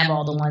typically have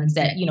all the ones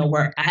that,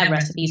 work. I have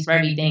recipes for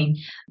everything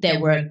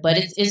that work, but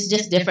it's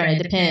just different.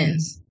 It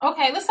depends.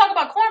 Okay, let's talk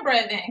about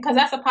cornbread then, because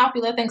that's a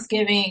popular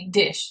Thanksgiving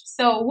dish.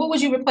 So what would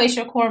you replace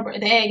your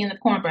cornbread, the egg in the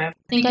cornbread? I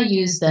think I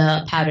used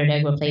the powdered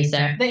egg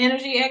replacer. The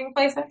energy egg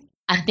replacer?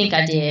 I think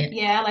I did.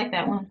 Yeah, I like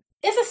that one.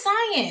 It's a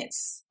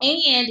science.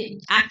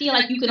 And I feel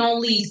like you can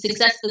only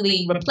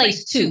successfully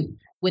replace 2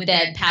 with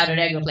that powdered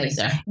egg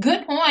replacer.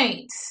 Good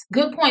point.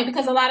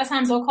 Because a lot of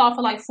times they'll call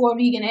for like 4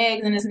 vegan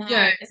eggs, and it's not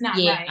right.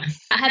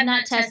 I have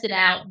not tested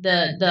out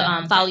the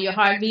Follow Your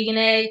Heart vegan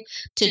egg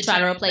to try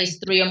to replace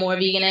 3 or more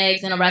vegan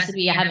eggs in a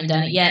recipe. I haven't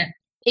done it yet.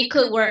 It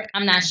could work.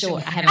 I'm not sure.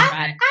 I haven't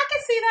tried it. I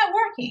can see that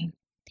working.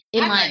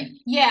 It might.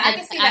 I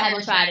can see that. I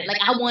haven't tried it. Like,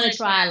 I want to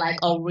try like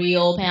a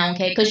real pound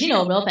cake, because a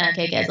real pound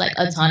cake has like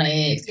a ton of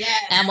eggs.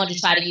 Yes. And I want to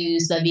try to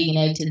use the vegan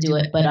egg to do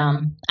it, but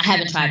I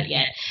haven't tried it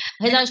yet,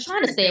 because I was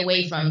trying to stay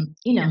away from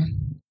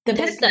the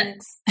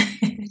biscuits.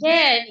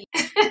 Yeah,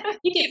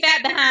 you get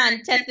fat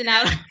behind testing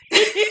out.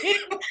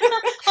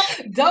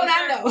 Don't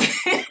I know?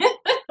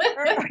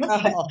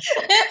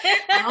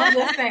 I'm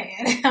just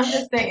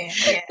saying.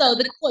 Yeah. So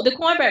the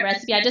cornbread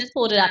recipe, I just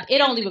pulled it up.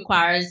 It only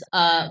requires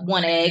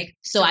 1 egg,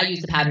 so I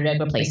use the powdered egg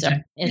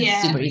replacer.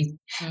 It's super easy.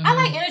 Mm-hmm. I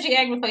like energy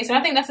egg replacer.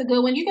 I think that's a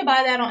good one. You can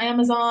buy that on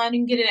Amazon.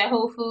 You can get it at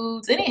Whole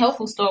Foods. Any health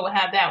food store will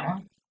have that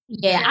one.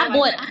 Yeah, I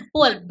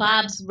bought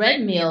Bob's Red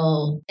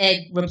Mill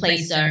egg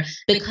replacer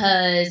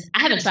because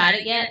I haven't tried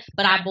it yet,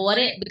 but I bought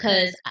it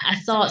because I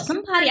saw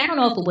somebody, I don't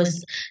know if it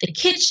was The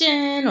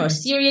Kitchen or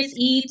Serious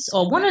Eats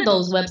or one of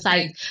those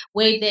websites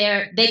where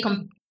they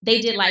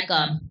did like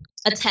a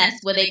test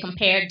where they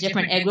compared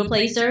different egg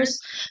replacers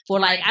for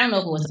like, I don't know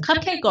if it was a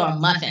cupcake or a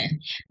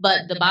muffin,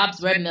 but the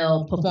Bob's Red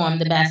Mill performed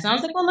the best. And I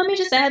was like, well, let me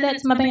just add that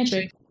to my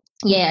pantry.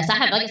 Yes, I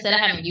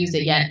haven't used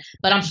it yet,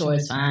 but I'm sure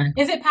it's fine.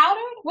 Is it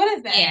powdered? What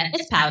is that? Yeah,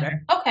 it's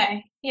powder.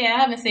 Okay. Yeah, I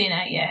haven't seen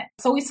that yet.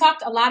 So we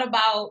talked a lot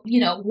about,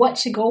 what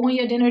should go on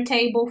your dinner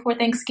table for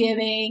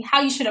Thanksgiving,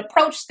 how you should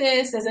approach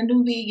this as a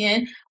new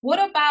vegan. What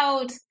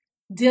about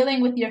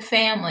dealing with your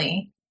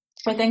family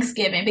for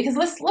Thanksgiving? Because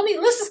let's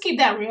just keep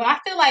that real. I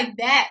feel like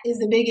that is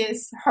the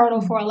biggest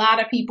hurdle for a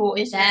lot of people.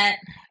 It's that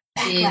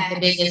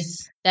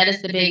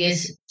is the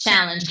biggest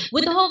challenge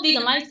with the whole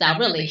vegan lifestyle,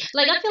 really.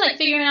 Like, I feel like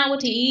figuring out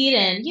what to eat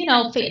and,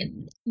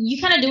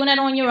 you kind of doing it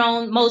on your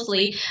own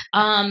mostly.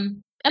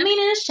 It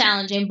is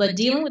challenging, but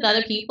dealing with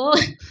other people,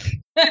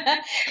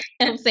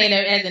 I'm saying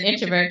it as an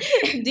introvert,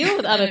 dealing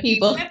with other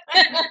people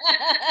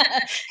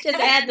just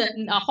adds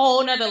a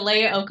whole nother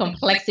layer of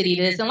complexity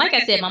to this. And like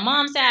I said, my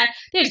mom's side,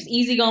 they're just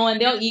easygoing.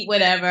 They'll eat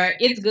whatever.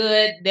 It's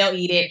good. They'll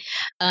eat it.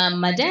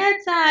 My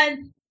dad's side,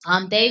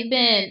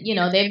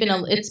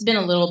 it's been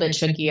a little bit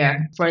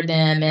trickier for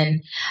them.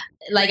 And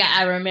like,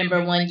 I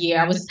remember one year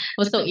I was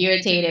so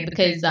irritated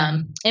because,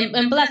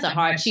 and bless her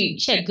heart, she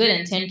had good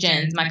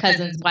intentions. My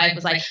cousin's wife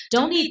was like,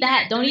 don't eat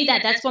that.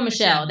 That's for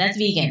Michelle. That's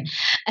vegan.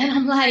 And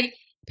I'm like,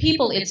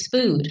 people, it's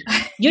food.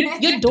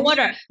 Your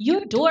daughter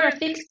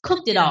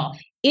cooked it all.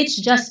 It's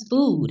just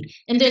food,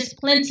 and there's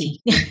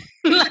plenty.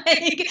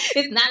 Like,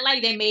 it's not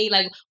like they made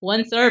like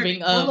one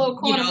serving of a little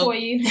corner for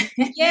you.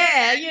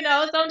 Yeah,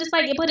 so I'm just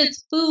like, but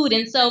it's food.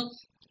 And so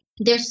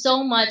there's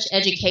so much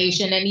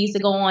education that needs to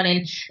go on,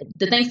 and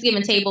the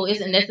Thanksgiving table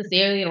isn't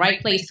necessarily the right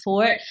place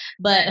for it.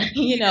 But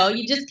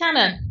you just kind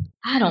of,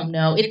 I don't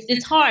know.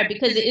 It's hard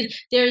because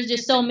there's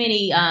just so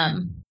many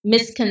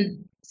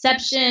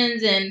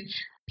misconceptions, and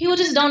people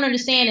just don't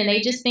understand, and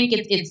they just think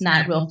it's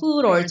not real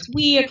food, or it's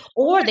weird,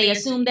 or they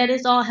assume that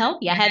it's all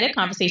healthy. I had that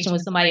conversation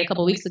with somebody a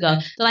couple weeks ago.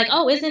 They're like,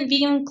 oh, isn't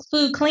vegan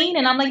food clean?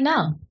 And I'm like,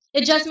 no.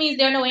 It just means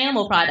there are no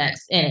animal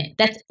products in it.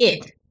 That's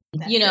it.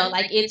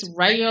 Like it's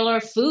regular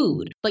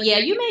food. But yeah,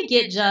 you may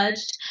get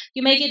judged.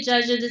 You may get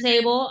judged at the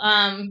table.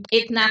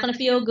 It's not going to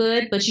feel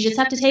good, but you just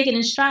have to take it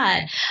in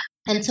stride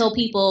until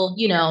people,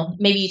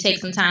 maybe you take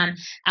some time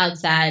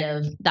outside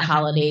of the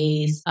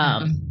holidays,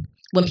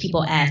 when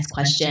people ask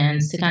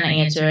questions to kind of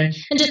answer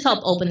and just help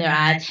open their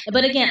eyes.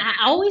 But again,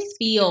 I always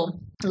feel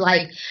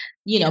like,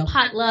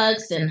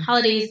 potlucks and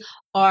holidays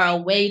are a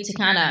way to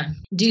kind of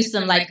do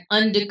some like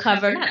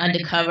not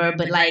undercover,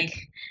 but like,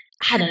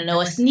 I don't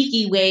know, a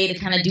sneaky way to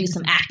kind of do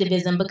some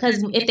activism,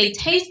 because if they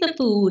taste the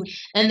food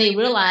and they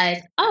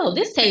realize, oh,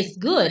 this tastes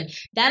good,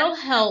 that'll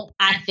help,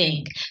 I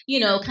think,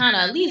 kind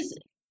of at least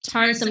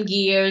turn some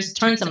gears,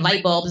 turn some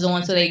light bulbs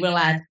on, so they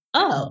realize,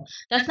 oh,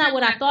 that's not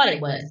what I thought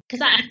it was.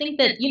 Because I think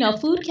that,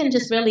 food can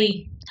just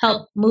really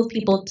help move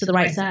people to the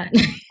right side.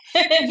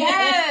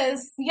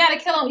 Yes, you got to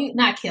kill them.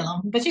 Not kill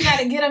them, but you got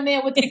to get them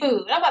in with the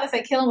food. I'm about to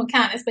say kill them with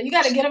kindness, but you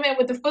got to get them in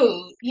with the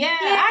food. Yeah,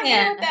 I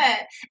agree with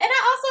that. And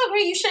I also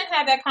agree you shouldn't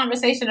have that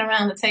conversation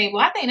around the table.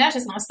 I think that's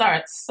just going to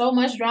start so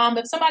much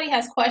drama. If somebody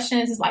has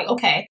questions, it's like,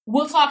 okay,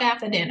 we'll talk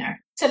after dinner.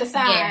 To the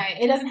side.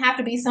 Yeah. It doesn't have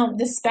to be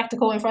this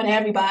spectacle in front of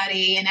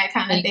everybody and that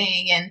kind of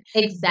thing. And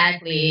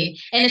exactly.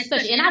 And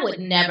especially, and I would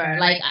never,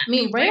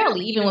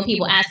 rarely, even when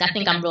people ask, I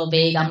think I'm real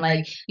vague. I'm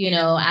like,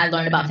 I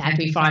learned about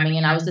factory farming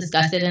and I was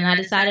disgusted and I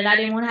decided I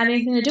didn't want to have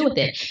anything to do with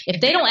it. If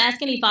they don't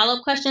ask any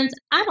follow-up questions,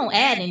 I don't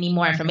add any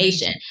more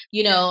information,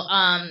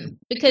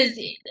 because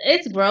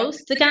it's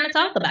gross to kind of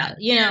talk about,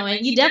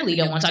 and you definitely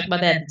don't want to talk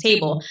about that at the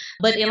table.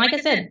 But and like I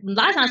said, a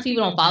lot of times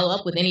people don't follow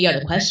up with any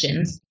other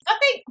questions. I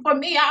think for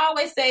me, I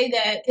always say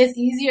that it's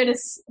easier to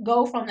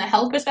go from the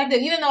health perspective,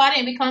 even though I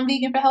didn't become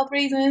vegan for health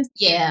reasons.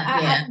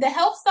 Yeah. The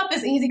health stuff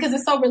is easy because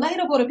it's so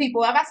relatable to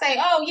people. If I say,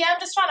 oh, yeah, I'm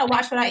just trying to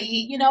watch what I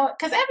eat,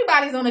 because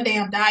everybody's on a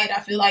damn diet,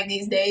 I feel like,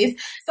 these days.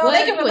 So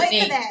they can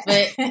relate to that.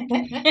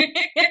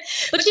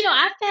 But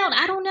I found,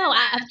 I don't know,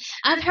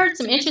 I've heard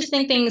some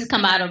interesting things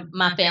come out of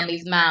my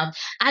family's mouth.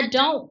 I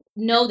don't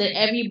know that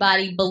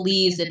everybody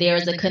believes that there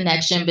is a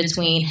connection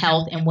between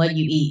health and what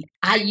you eat.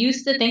 I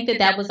used to think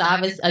that was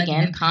obvious,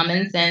 again,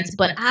 common sense,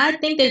 but I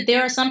think that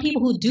there are some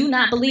people who do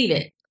not believe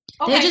it.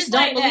 Okay, they just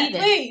don't believe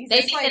it. Please,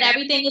 they think that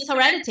everything is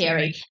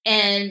hereditary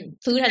and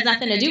food has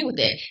nothing to do with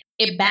it.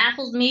 It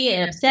baffles me.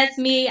 It upsets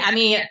me.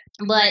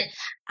 But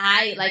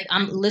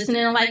I'm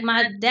listening to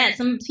my dad,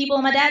 some people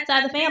on my dad's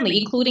side of the family,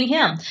 including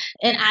him.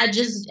 And I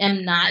just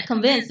am not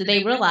convinced that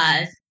they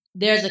realize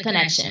there's a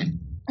connection.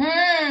 You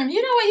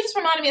know what? You just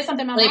reminded me of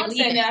something my mom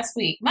said last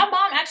week. My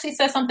mom actually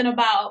said something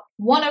about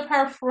one of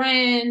her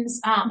friends'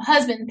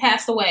 husband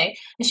passed away.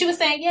 And she was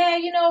saying, yeah,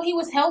 he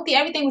was healthy.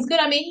 Everything was good.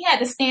 He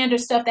had the standard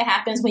stuff that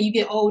happens when you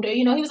get older.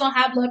 He was on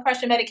high blood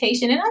pressure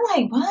medication. And I'm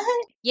like,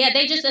 what? Yeah,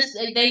 they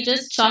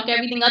just chalk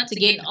everything up to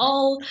getting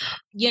old,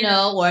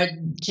 or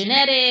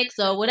genetics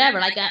or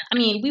whatever.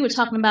 We were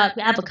talking about,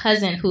 I have a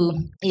cousin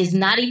who is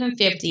not even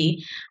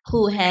 50,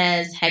 who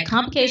has had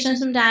complications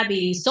from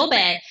diabetes so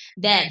bad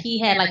that he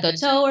had a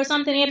toe or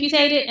something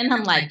amputated. And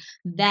I'm like,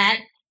 that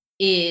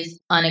is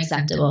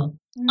unacceptable.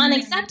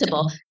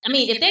 Unacceptable.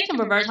 If they can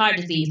reverse heart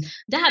disease,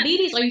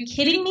 diabetes, are you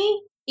kidding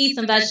me? Eat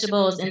some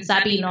vegetables and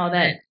stop eating all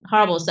that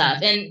horrible stuff.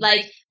 And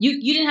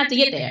you didn't have to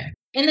get there.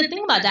 And the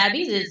thing about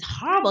diabetes is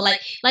horrible.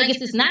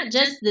 It's not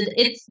just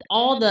it's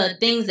all the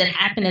things that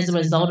happen as a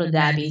result of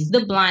diabetes,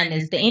 the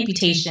blindness, the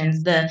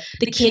amputations, the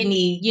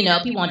kidney,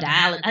 people on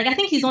dialysis. I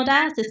think he's on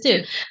dialysis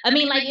too.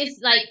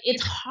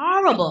 It's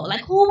horrible.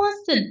 Who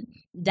wants to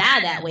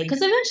die that way?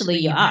 Because eventually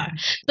you are.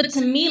 But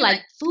to me,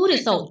 food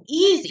is so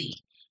easy.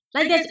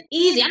 That's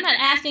easy. I'm not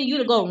asking you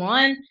to go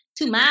run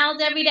 2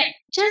 miles every day.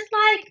 Just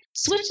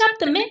switch up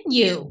the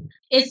menu.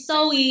 It's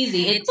so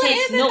easy. It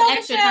takes no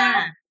extra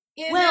time.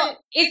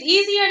 It's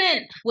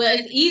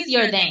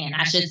easier than,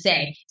 I should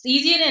say. It's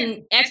easier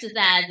than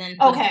exercising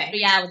for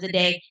 3 hours a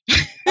day.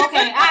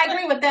 Okay, I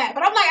agree with that.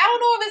 But I'm I don't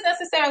know if it's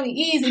necessarily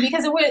easy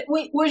because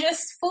we're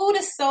just, food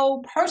is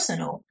so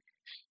personal.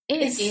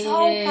 It's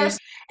so personal.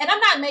 And I'm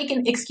not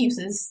making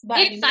excuses.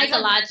 It's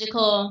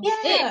psychological.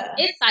 Yeah.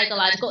 It's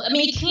psychological.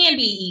 It can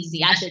be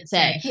easy, I should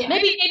say. Yeah.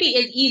 Maybe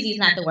it's easy is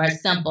not the word.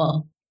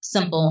 Simple.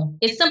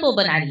 It's simple,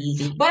 but not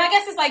easy. But I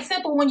guess it's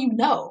simple when you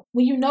know.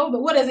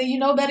 But what is it? You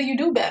know better, you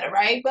do better,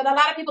 right? But a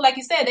lot of people, like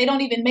you said, they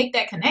don't even make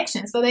that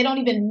connection. So they don't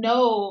even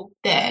know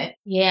that.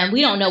 Yeah, and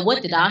we don't know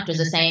what the doctors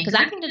are saying. Because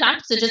I think the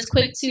doctors are just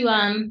quick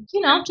to,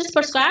 just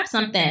prescribe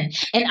something.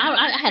 And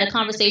I had a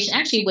conversation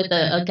actually with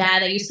a guy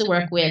that I used to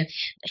work with.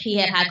 He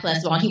had high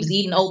cholesterol. And he was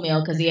eating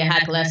oatmeal because he had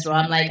high cholesterol.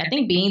 I'm like, I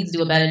think beans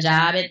do a better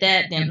job at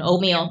that than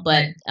oatmeal.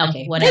 But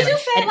okay, whatever. Did you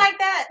say it like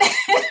that?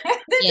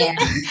 Yeah.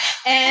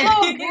 And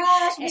oh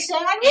gosh,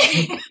 Michelle.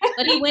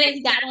 But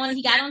he got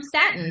on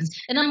statins.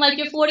 And I'm like,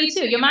 you're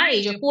 42. You're my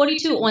age. You're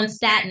 42 on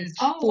statins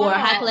for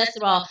high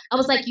cholesterol. I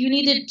was like, you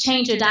need to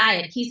change your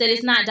diet. He said,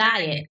 it's not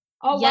diet.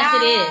 Oh, yes,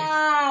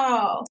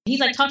 wow. it is. He's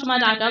like, talk to my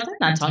doctor. I was like,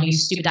 I'm not talking to you,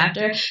 stupid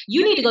doctor.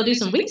 You need to go do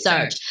some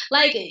research,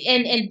 like,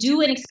 and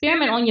do an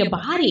experiment on your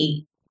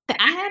body.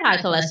 I had high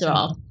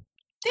cholesterol.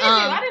 Did you?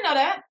 I didn't know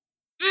that.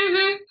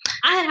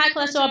 I had high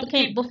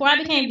cholesterol before I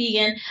became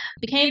vegan.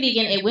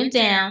 It went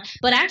down,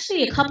 but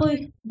actually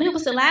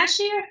was it last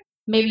year?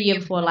 Maybe year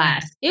before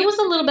last. It was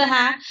a little bit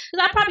high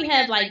because I probably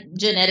have like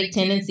genetic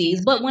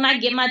tendencies. But when I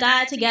get my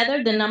diet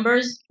together, the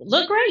numbers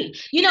look great.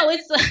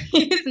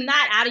 It's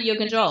not out of your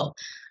control.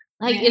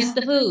 Like, it's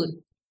the food.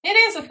 It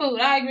is the food.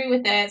 I agree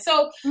with that.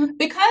 So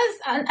because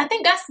I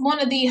think that's one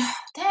of the,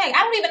 I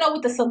don't even know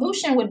what the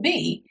solution would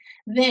be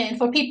then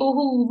for people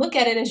who look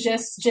at it as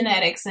just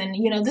genetics and,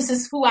 this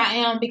is who I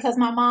am because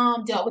my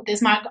mom dealt with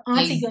this, my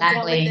auntie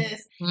dealt with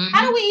this.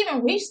 How do we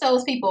even reach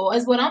those people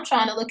is what I'm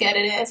trying to look at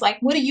it as. Like,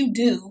 what do you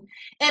do?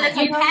 In a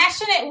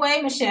compassionate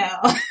way,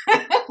 Michelle,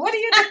 what do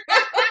you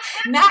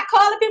do? Not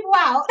calling people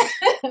out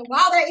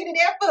while they're eating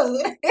their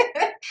food.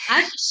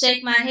 I just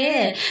shake my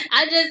head.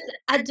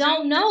 I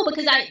don't know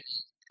because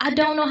I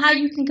don't know how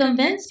you can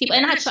convince people.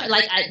 And I try,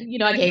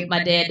 I gave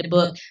my dad the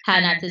book, How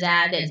Not to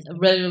Die, that's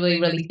really, really,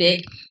 really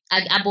thick.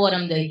 I bought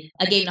him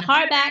I gave him the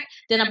hardback,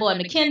 then I bought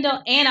him the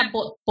Kindle, and I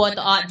bought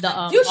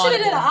the You should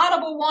have did an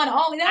Audible one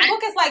only. That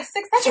book is like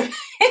 600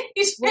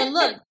 pages. Well,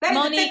 look, that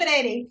Monique, is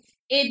intimidating.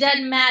 It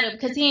doesn't matter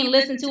because he ain't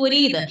listened to it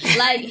either.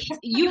 Like,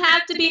 you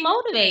have to be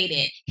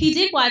motivated. He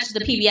did watch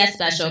the PBS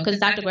special because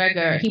Dr.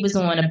 Greger, he was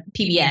on a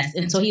PBS,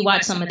 and so he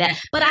watched some of that.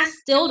 But I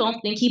still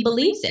don't think he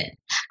believes it.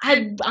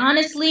 I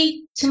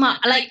honestly,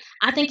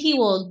 I think he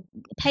will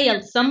pay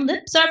some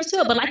lip service to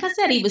it. But like I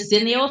said, he was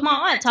sitting there with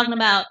my aunt talking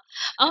about,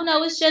 oh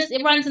no,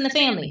 it runs in the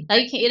family.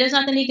 Like, there's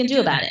nothing he can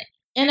do about it.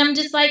 And I'm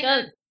just like,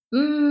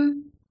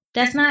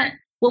 that's not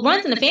what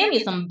runs in the family.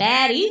 Is some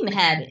bad eating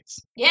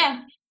habits.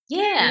 Yeah.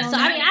 Yeah. So,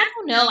 I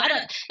don't know.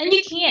 And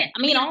you can't,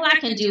 all I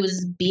can do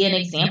is be an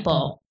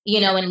example,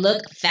 and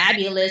look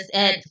fabulous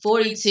at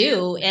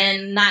 42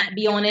 and not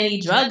be on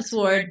any drugs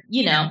for,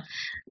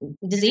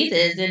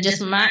 diseases. And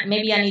just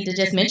maybe I need to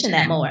just mention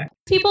that more.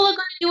 People are going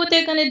to do what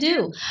they're going to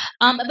do.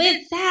 But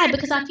it's sad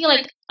because I feel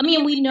like,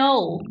 we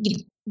know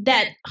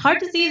that heart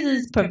disease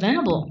is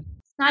preventable.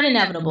 It's not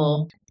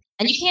inevitable.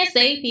 And you can't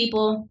save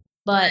people.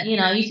 But, you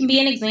can be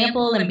an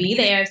example and be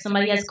there if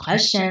somebody has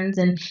questions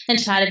and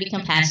try to be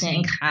compassionate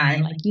and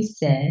kind, like you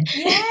said.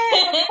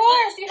 Yes, of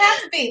course. You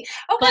have to be.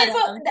 Okay,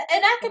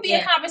 and that could be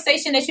a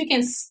conversation that you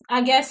can,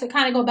 I guess, to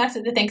kind of go back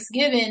to the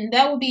Thanksgiving.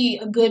 That would be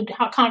a good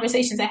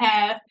conversation to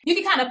have. You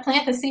can kind of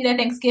plant the seed at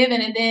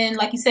Thanksgiving. And then,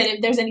 like you said, if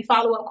there's any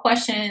follow-up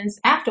questions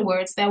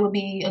afterwards, that would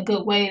be a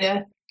good way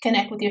to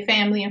connect with your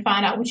family and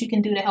find out what you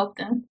can do to help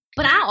them.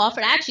 But I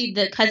offered, actually,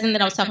 the cousin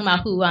that I was talking about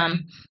who I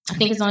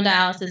think is on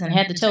dialysis and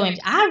had the toe injury,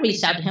 I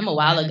reached out to him a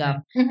while ago.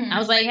 I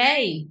was like,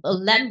 hey,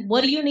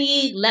 what do you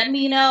need? Let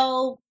me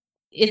know.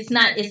 It's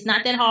not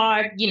that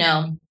hard,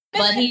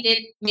 But he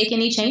didn't make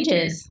any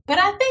changes. But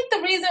I think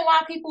the reason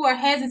why people are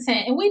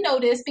hesitant, and we know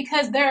this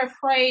because they're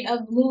afraid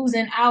of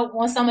losing out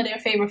on some of their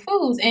favorite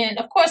foods. And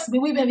of course,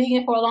 we've been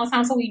vegan for a long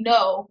time, so we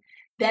know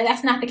that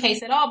that's not the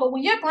case at all. But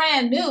when you're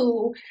brand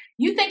new,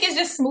 you think it's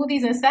just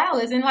smoothies and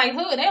salads. And like,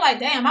 they're like,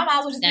 damn, I might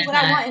as well just eat what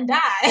I want and die.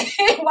 Why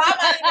am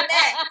I eating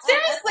that?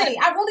 Seriously,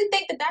 I really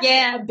think that's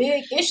a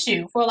big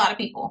issue for a lot of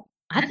people.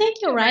 I think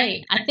you're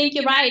right.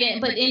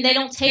 But they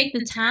don't take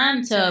the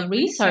time to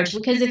research,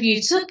 because if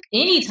you took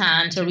any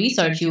time to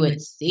research, you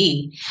would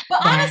see.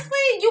 But honestly,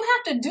 you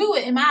have to do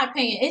it, in my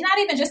opinion. It's not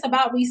even just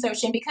about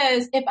researching,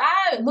 because if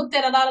I looked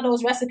at a lot of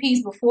those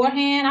recipes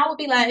beforehand, I would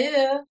be like,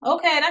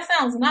 okay, that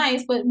sounds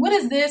nice, but what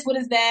is this? What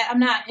is that? I'm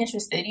not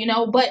interested,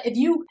 But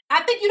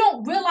I think you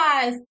don't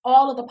realize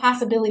all of the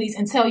possibilities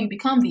until you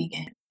become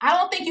vegan. I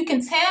don't think you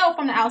can tell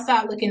from the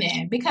outside looking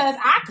in, because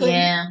I couldn't.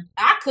 Yeah.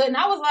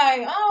 I was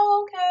like,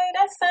 oh, okay,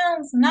 that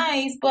sounds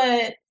nice,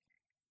 but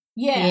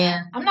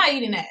I'm not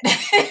eating that. So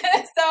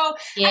I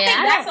think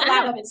that's a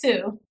lot of it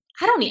too.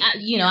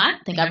 I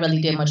think I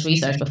really did much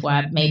research before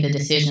I made the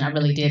decision. I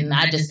really didn't.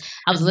 I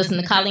was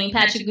listening to Colleen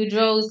Patrick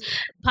Goudreau's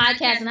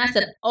podcast, and I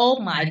said, oh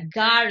my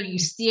God, are you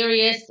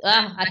serious?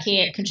 I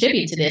can't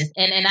contribute to this.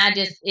 And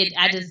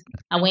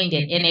I winged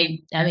it. And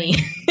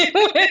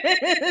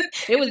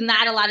it was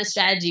not a lot of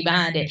strategy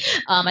behind it.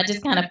 I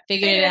just kind of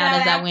figured it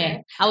out as I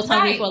went. I was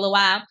hungry for a little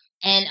while.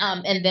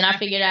 And then I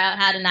figured out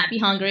how to not be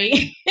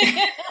hungry.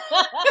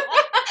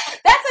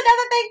 That's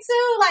another thing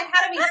too, like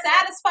how to be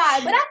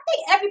satisfied. But I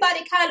think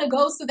everybody kind of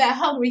goes through that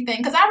hungry thing,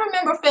 because I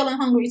remember feeling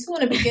hungry too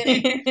in the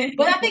beginning.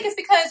 But I think it's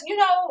because,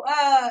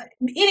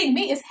 eating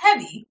meat is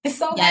heavy. It's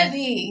so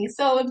heavy.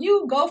 So if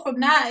you go from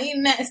not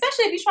eating that,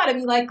 especially if you try to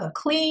be like a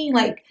clean,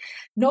 like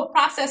no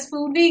processed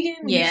food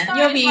vegan,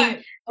 you'll be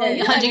like,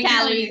 100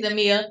 calories a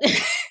meal.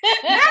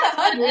 Not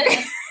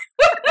 100.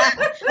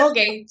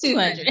 Okay,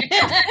 200.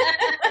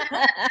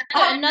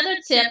 Another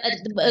tip,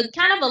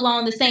 kind of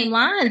along the same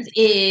lines,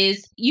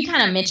 is you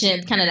kind of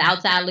mentioned kind of the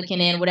outside looking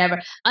in,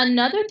 whatever.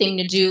 Another thing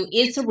to do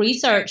is to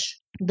research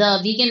the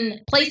vegan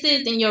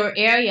places in your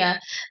area,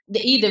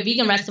 either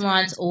vegan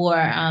restaurants or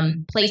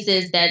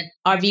places that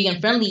are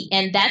vegan friendly.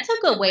 And that's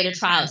a good way to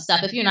try out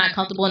stuff if you're not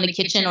comfortable in the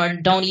kitchen or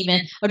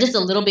or just a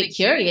little bit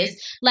curious,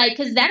 like,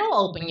 because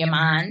that'll open your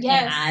mind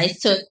and eyes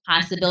to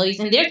possibilities.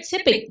 And they're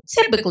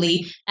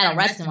typically at a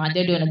restaurant,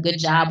 they're doing a good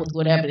job with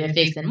whatever they're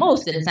fixing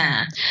most of the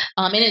time.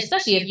 And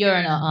especially if you're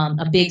in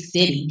a big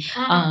city,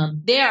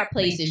 there are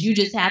places you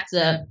just have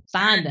to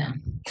find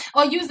them.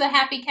 Or use the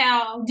Happy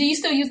Cow. Do you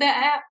still use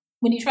that app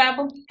when you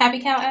travel? Happy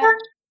Cow app?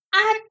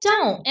 I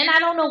don't, and I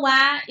don't know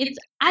why.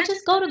 I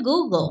just go to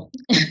Google.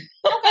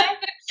 Okay.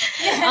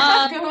 Yeah,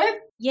 that's good.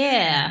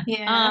 Yeah.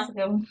 Yeah, that's a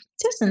good one.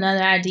 Just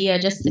another idea,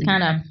 just to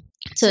kind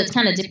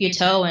of dip your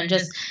toe and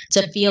just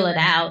to feel it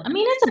out. I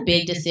mean, it's a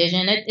big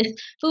decision.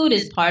 Food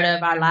is part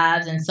of our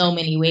lives in so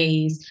many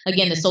ways.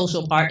 Again, the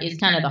social part is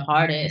kind of the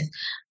hardest.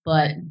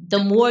 But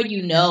the more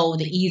you know,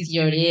 the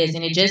easier it is.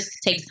 And it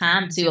just takes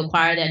time to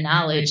acquire that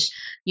knowledge.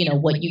 You know,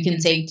 what you can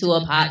take to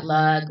a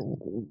potluck,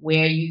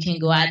 where you can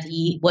go out to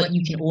eat, what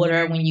you can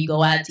order when you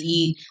go out to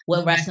eat,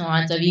 what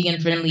restaurants are vegan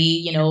friendly.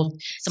 You know,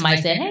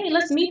 somebody said, hey,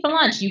 let's meet for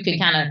lunch. You can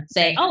kind of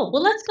say, oh,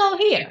 well, let's go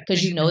here,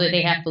 because you know that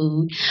they have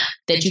food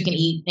that you can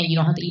eat and you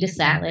don't have to eat a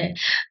salad.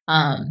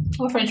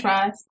 Or French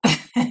fries.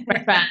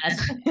 French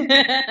fries.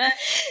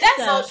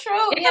 That's so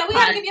true. Yeah, you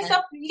gotta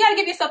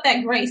give yourself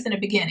that grace in the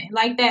beginning,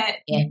 like that.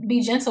 Yeah.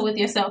 Be gentle with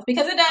yourself,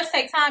 because it does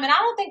take time, and I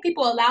don't think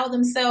people allow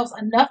themselves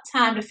enough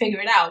time to figure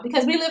it out,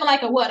 because we live in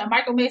like a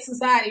microwave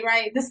society,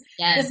 right? This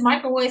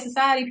microwave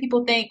society,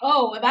 people think,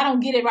 oh, if I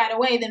don't get it right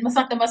away, then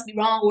something must be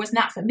wrong, or it's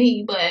not for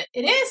me. But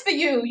it is for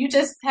you. You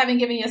just haven't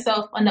given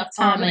yourself enough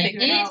time to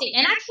figure it out.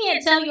 And I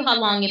can't tell you how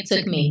long it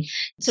took me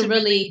to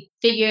really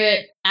figure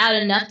it out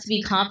enough to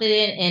be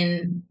confident,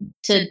 and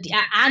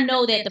I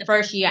know that the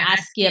first year I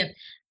skipped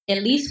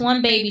at least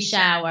one baby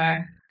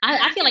shower.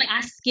 I feel like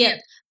I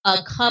skipped a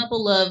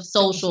couple of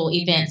social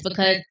events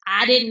because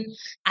I didn't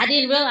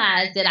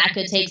realize that I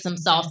could take some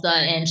salsa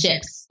and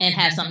chips and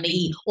have something to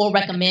eat, or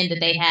recommend that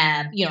they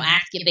have,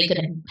 ask if they could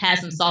have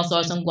some salsa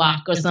or some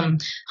guac or some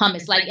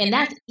hummus, and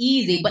that's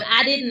easy, but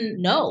I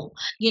didn't know,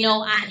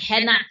 I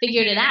had not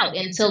figured it out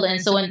until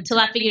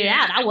I figured it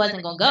out, I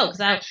wasn't going to go,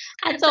 because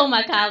I told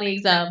my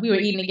colleagues, we were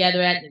eating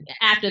together at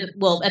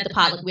the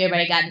potluck, we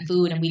already gotten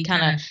food, and we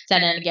kind of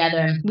sat in together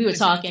and we were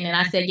talking, and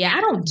I said, yeah,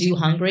 I don't do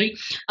hungry.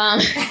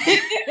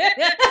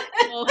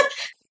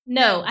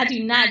 No, I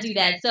do not do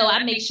that. So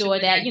I make sure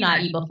that, I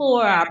eat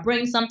before, or I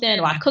bring something,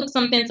 or I cook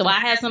something so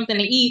I have something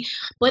to eat.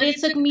 But it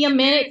took me a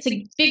minute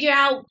to figure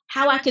out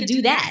how I could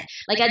do that.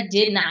 I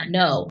did not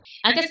know.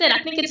 Like I said,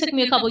 I think it took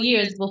me a couple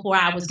years before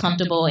I was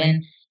comfortable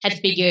and had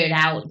figured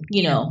out,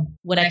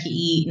 what I could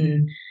eat,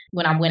 and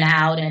when I went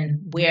out,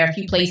 and where a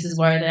few places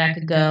were that I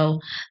could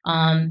go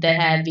that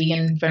had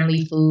vegan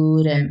friendly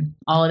food and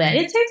all of that.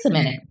 It takes a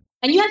minute.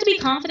 And you have to be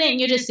confident in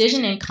your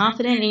decision and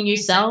confident in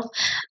yourself.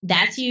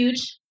 That's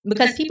huge,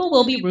 because people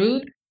will be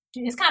rude.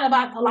 It's kind of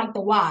about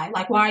the why.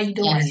 Why are you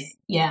doing it?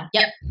 Yeah.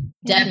 Yep.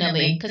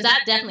 Definitely. Because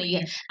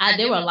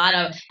there were a lot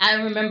of, I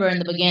remember in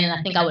the beginning,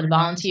 I think I would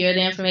volunteer the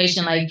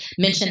information,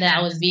 mention that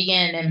I was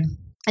vegan,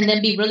 and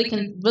then be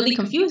really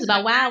confused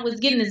about why I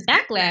was getting this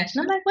backlash.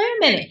 And I'm like, wait a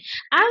minute.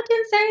 I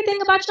didn't say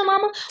anything about your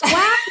mama.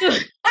 Why?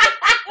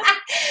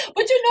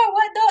 But you know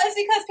what, though? It's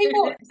because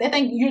people, they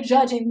think you're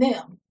judging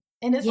them.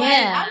 And it's I'm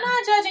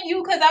not judging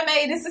you because I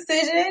made this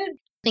decision.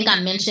 I think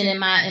I mentioned in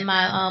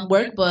my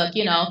workbook,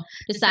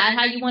 decide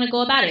how you want to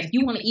go about it. If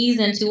you want to ease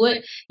into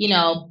it,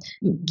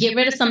 get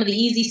rid of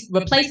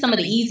replace some of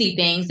the easy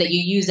things that you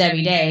use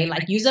every day.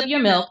 Like use up your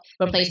milk,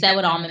 replace that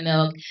with almond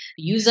milk.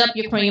 Use up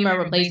your creamer,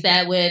 replace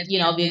that with,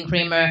 vegan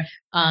creamer.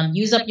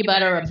 Use up your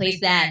butter, replace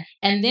that,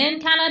 and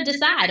then kind of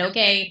decide,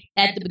 okay,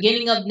 at the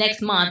beginning of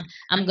next month,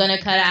 I'm going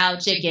to cut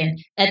out chicken.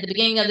 At the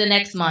beginning of the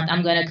next month,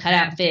 I'm going to cut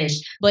out fish.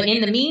 But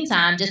in the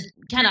meantime, just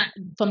kind of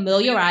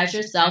familiarize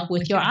yourself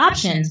with your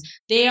options.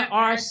 There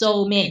are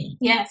so many.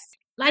 Yes.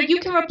 You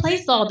can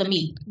replace all the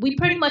meat. We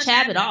pretty much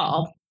have it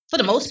all for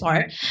the most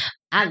part.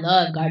 I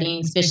love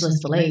Gardine's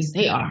fishless fillets.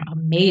 They are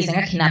amazing.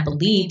 I cannot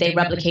believe they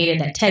replicated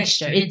that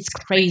texture. It's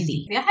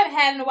crazy. I haven't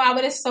had it in a while,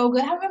 but it's so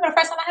good. I remember the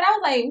first time I had it, I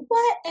was like,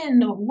 what in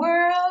the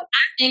world?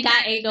 I think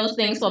I ate those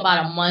things for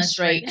about a month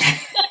straight.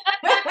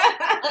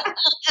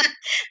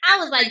 I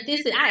was like,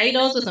 I ate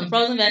those with some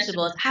frozen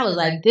vegetables. I was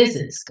like, this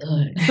is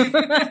good.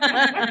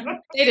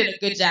 They did a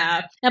good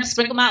job. I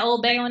sprinkle my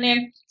Old Bay on there.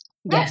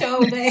 Not your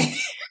Old Bay.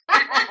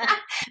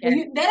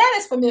 That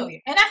is familiar.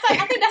 And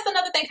I think that's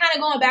another thing, kind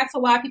of going back to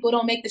why people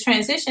don't make the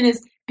transition,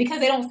 is because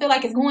they don't feel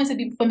like it's going to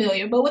be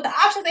familiar. But with the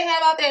options they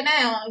have out there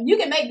now, you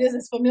can make this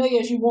as familiar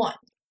as you want.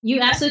 You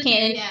absolutely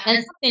can. Yeah.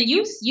 And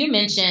something you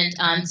mentioned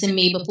to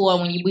me before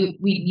when we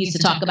used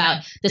to talk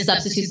about the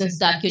substitutes and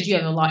stuff, because you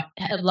have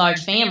a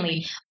large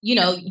family,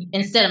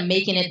 instead of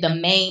making it the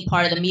main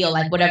part of the meal,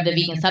 like whatever the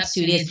vegan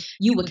substitute is,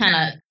 you would kind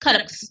of cut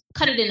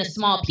it into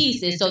small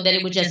pieces so that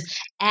it would just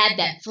add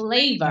that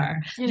flavor,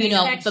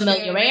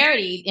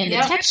 familiarity and the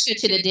texture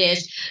to the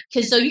dish,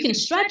 so you can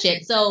stretch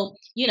it. So,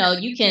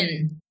 you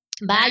can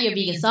buy your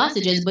vegan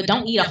sausages, but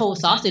don't eat a whole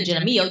sausage in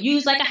a meal.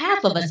 Use like a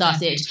half of a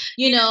sausage,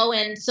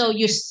 and so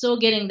you're still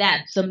getting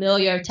that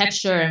familiar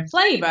texture and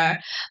flavor,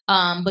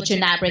 but you're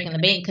not breaking the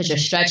bank because you're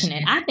stretching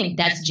it. I think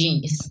that's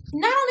genius.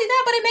 Not only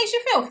that, but it makes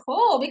you feel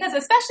full, because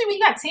especially when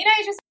you got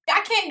teenagers,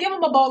 I can't give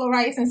them a bowl of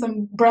rice and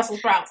some Brussels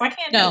sprouts. I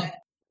can't do that.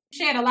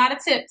 You shared a lot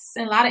of tips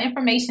and a lot of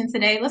information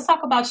today. Let's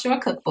talk about your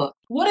cookbook.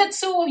 What are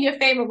 2 of your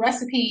favorite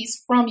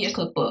recipes from your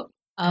cookbook?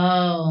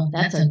 Oh,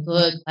 that's a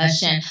good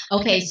question.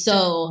 Okay,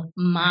 so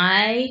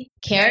my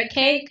carrot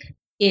cake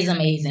is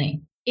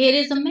amazing. It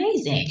is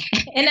amazing.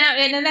 And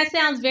that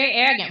sounds very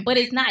arrogant, but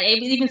it's not.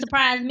 It even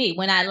surprised me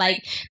when I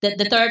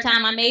the third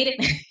time I made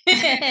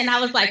it. And I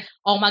was like,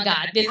 oh my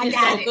God, this is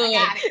so good.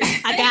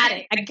 I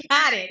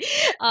got it.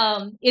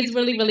 It's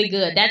really, really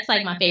good. That's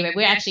like my favorite.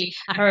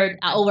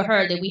 I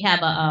overheard that we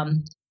have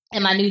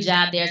in my new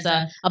job, there's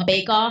a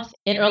bake-off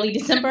in early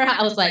December.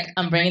 I was like,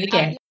 I'm bringing the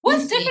cake.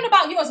 What's different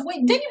about yours?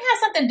 Wait, didn't you have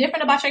something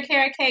different about your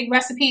carrot cake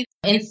recipe?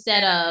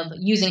 Instead of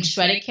using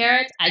shredded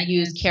carrots, I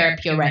use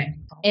carrot puree.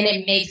 And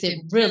it makes it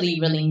really,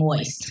 really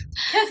moist.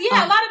 Because,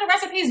 a lot of the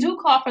recipes do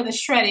call for the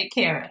shredded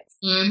carrots.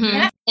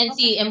 Mm-hmm.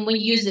 And when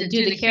you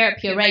do the carrot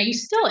puree, you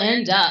still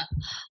end up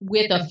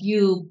with a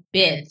few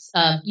bits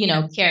of,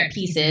 carrot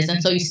pieces.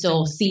 And so you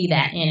still see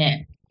that in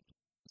it.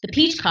 The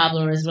peach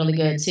cobbler is really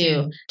good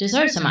too.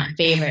 Desserts are my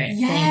favorite.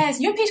 Yes,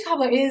 your peach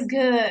cobbler is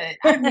good.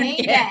 I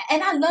made that.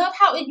 And I love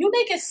how you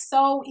make it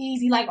so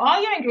easy. Like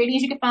all your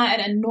ingredients you can find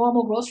at a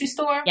normal grocery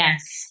store.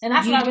 Yes. And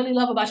that's what I really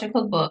love about your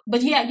cookbook.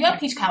 But your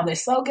peach cobbler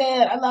is so good.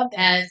 I love that.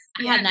 Yes.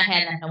 I have not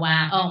had that in a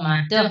while. Oh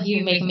my God.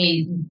 You make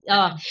me,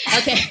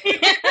 okay.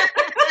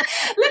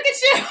 Look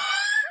at you.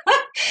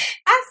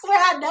 I swear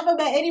I never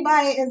met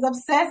anybody as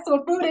obsessed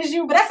with food as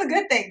you, but that's a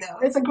good thing though.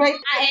 It's a great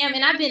thing. I am,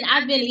 and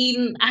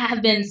I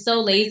have been so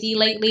lazy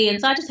lately,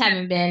 and so I just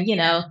haven't been,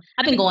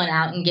 I've been going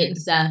out and getting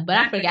stuff, but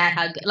I forgot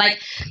how good,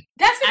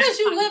 that's because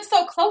you live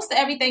so close to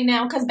everything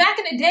now, because back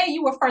in the day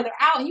you were further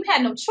out and you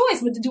had no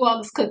choice but to do all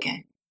this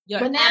cooking.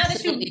 But now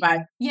absolutely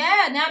right.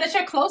 Yeah, now that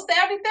you're close to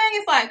everything,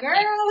 it's like, girl,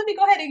 let me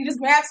go ahead and just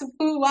grab some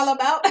food while I'm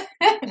out.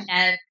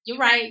 And you're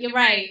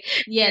right.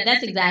 Yeah,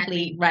 that's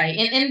exactly right.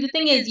 And the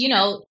thing is,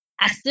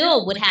 I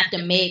still would have to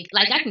make,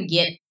 I can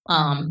get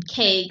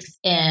cakes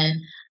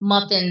and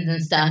muffins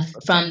and stuff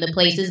from the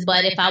places,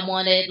 but if I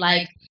wanted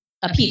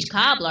a peach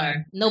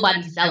cobbler,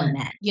 nobody's selling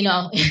that,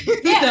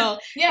 So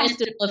there's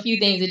still a few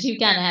things that you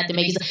kind of have to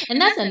make yourself.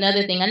 And that's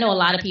another thing. I know a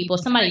lot of people,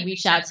 somebody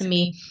reached out to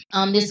me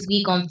this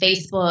week on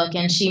Facebook,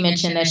 and she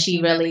mentioned that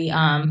she really,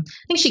 I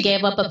think she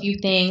gave up a few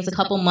things a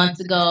couple months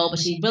ago, but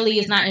she really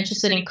is not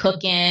interested in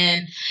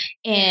cooking.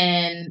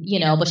 And,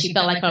 but she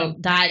felt like her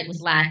diet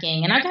was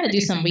lacking. And I got to do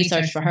some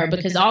research for her,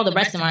 because all the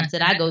restaurants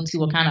that I go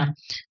to are kind of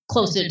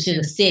closer to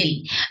the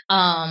city.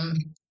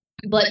 But,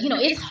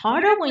 it's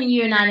harder when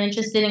you're not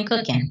interested in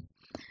cooking.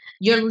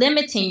 You're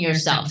limiting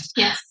yourself.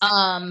 Yes.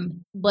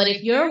 But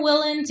if you're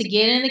willing to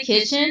get in the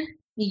kitchen,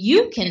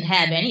 you can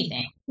have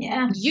anything.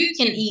 Yeah. You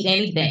can eat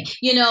anything.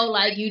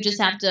 You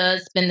just have to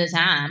spend the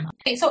time.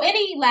 Okay, so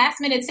any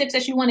last minute tips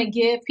that you want to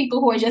give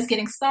people who are just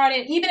getting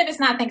started, even if it's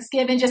not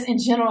Thanksgiving, just in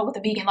general with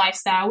the vegan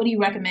lifestyle, what do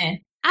you recommend?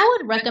 I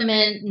would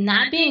recommend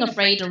not being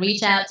afraid to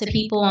reach out to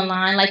people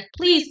online.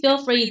 Please feel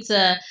free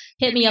to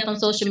hit me up on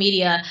social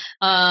media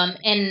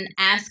and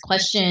ask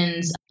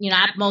questions.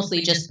 I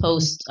mostly just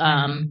post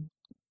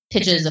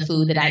pictures of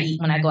food that I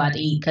eat when I go out to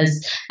eat,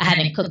 because I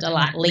haven't cooked a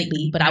lot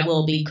lately, but I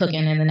will be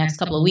cooking in the next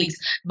couple of weeks.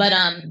 But,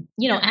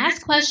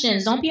 ask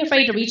questions. Don't be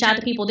afraid to reach out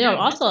to people. There are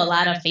also a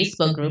lot of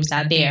Facebook groups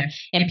out there,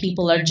 and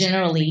people are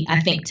generally,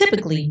 I think,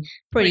 typically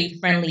pretty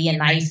friendly and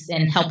nice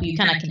and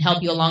can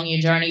help you along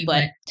your journey.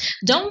 But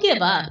don't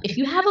give up. If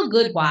you have a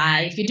good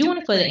why, if you're doing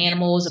it for the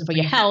animals or for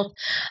your health,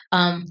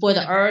 for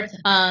the earth,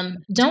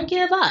 don't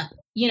give up.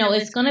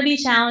 It's going to be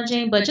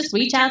challenging, but just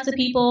reach out to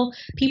people.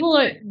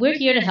 We're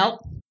here to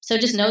help. So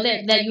just know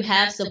that you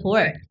have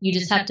support. You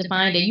just have to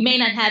find it. You may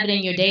not have it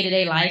in your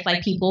day-to-day life,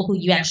 like people who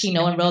you actually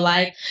know in real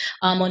life.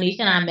 Monique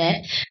and I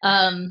met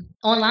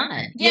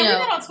online. Yeah, we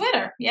met on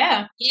Twitter.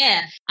 Yeah.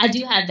 Yeah. I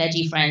do have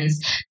veggie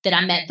friends that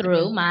I met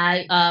through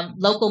my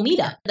local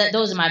meetup.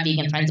 Those are my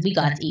vegan friends. We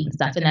got to eat and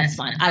stuff, and that's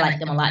fun. I like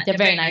them a lot. They're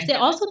very nice. They're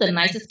also the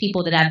nicest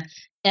people that I've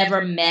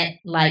ever met,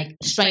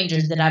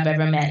 strangers that I've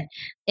ever met.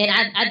 And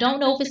I don't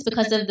know if it's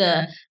because of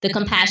the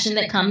compassion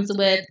that comes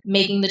with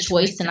making the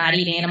choice to not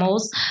eat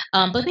animals,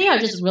 but they are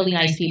just really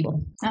nice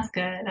people. That's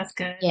good.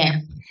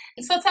 Yeah.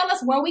 So tell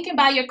us where we can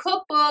buy your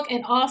cookbook,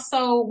 and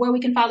also where we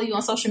can follow you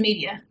on social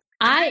media.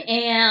 I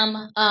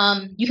am,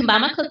 you can buy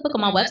my cookbook on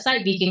my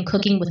website,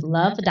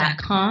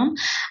 vegancookingwithlove.com.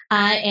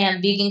 I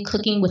am Vegan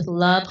Cooking with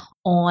Love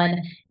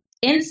on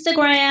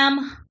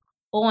Instagram,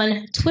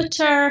 on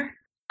Twitter.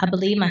 I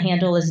believe my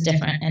handle is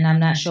different, and I'm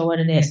not sure what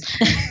it is.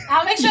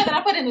 I'll make sure that I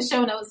put in the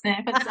show notes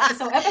then for this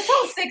episode.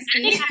 Episode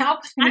 60. I'll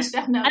put in the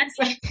show notes.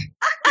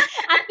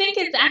 I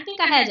think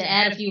I had to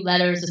add a few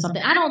letters or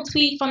something. I don't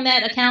tweet from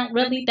that account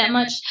really that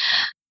much,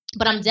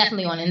 but I'm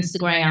definitely on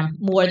Instagram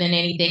more than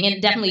anything,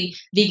 and definitely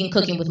Vegan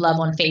Cooking with Love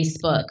on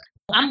Facebook.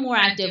 I'm more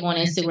active on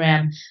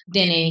Instagram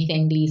than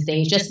anything these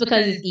days, just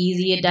because it's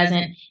easy. It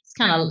doesn't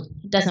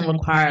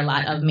require a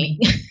lot of me.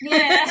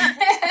 Yeah.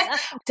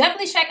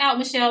 Definitely check out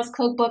Michelle's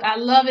cookbook. I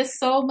love it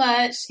so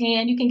much.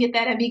 And you can get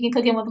that at Vegan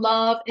Cooking with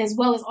Love, as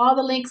well as all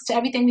the links to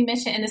everything we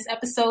mentioned in this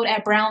episode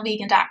at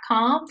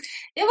brownvegan.com.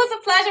 It was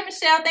a pleasure,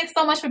 Michelle. Thanks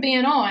so much for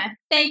being on.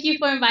 Thank you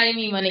for inviting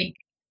me, Monique.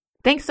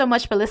 Thanks so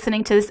much for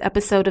listening to this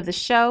episode of the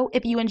show.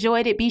 If you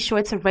enjoyed it, be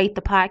sure to rate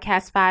the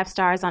podcast 5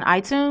 stars on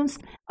iTunes.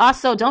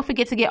 Also, don't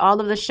forget to get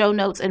all of the show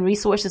notes and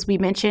resources we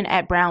mentioned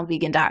at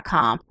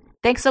brownvegan.com.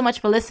 Thanks so much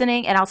for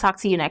listening, and I'll talk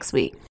to you next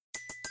week.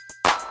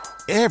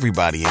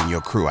 Everybody in your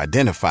crew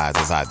identifies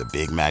as either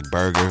Big Mac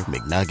Burger,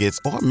 McNuggets,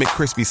 or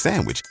McCrispy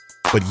Sandwich.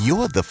 But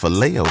you're the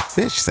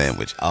Filet-O-Fish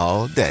Sandwich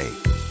all day.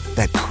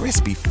 That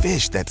crispy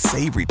fish, that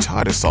savory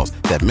tartar sauce,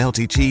 that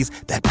melty cheese,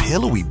 that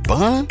pillowy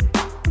bun.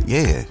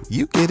 Yeah,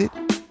 you get it.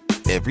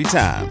 Every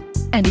time.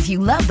 And if you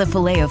love the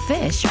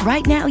Filet-O-Fish,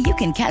 right now you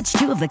can catch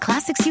 2 of the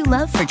classics you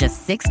love for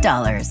just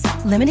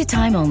 $6. Limited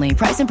time only.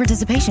 Price and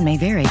participation may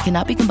vary.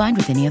 Cannot be combined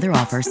with any other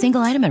offer.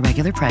 Single item at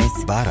regular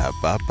price.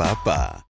 Ba-da-ba-ba-ba.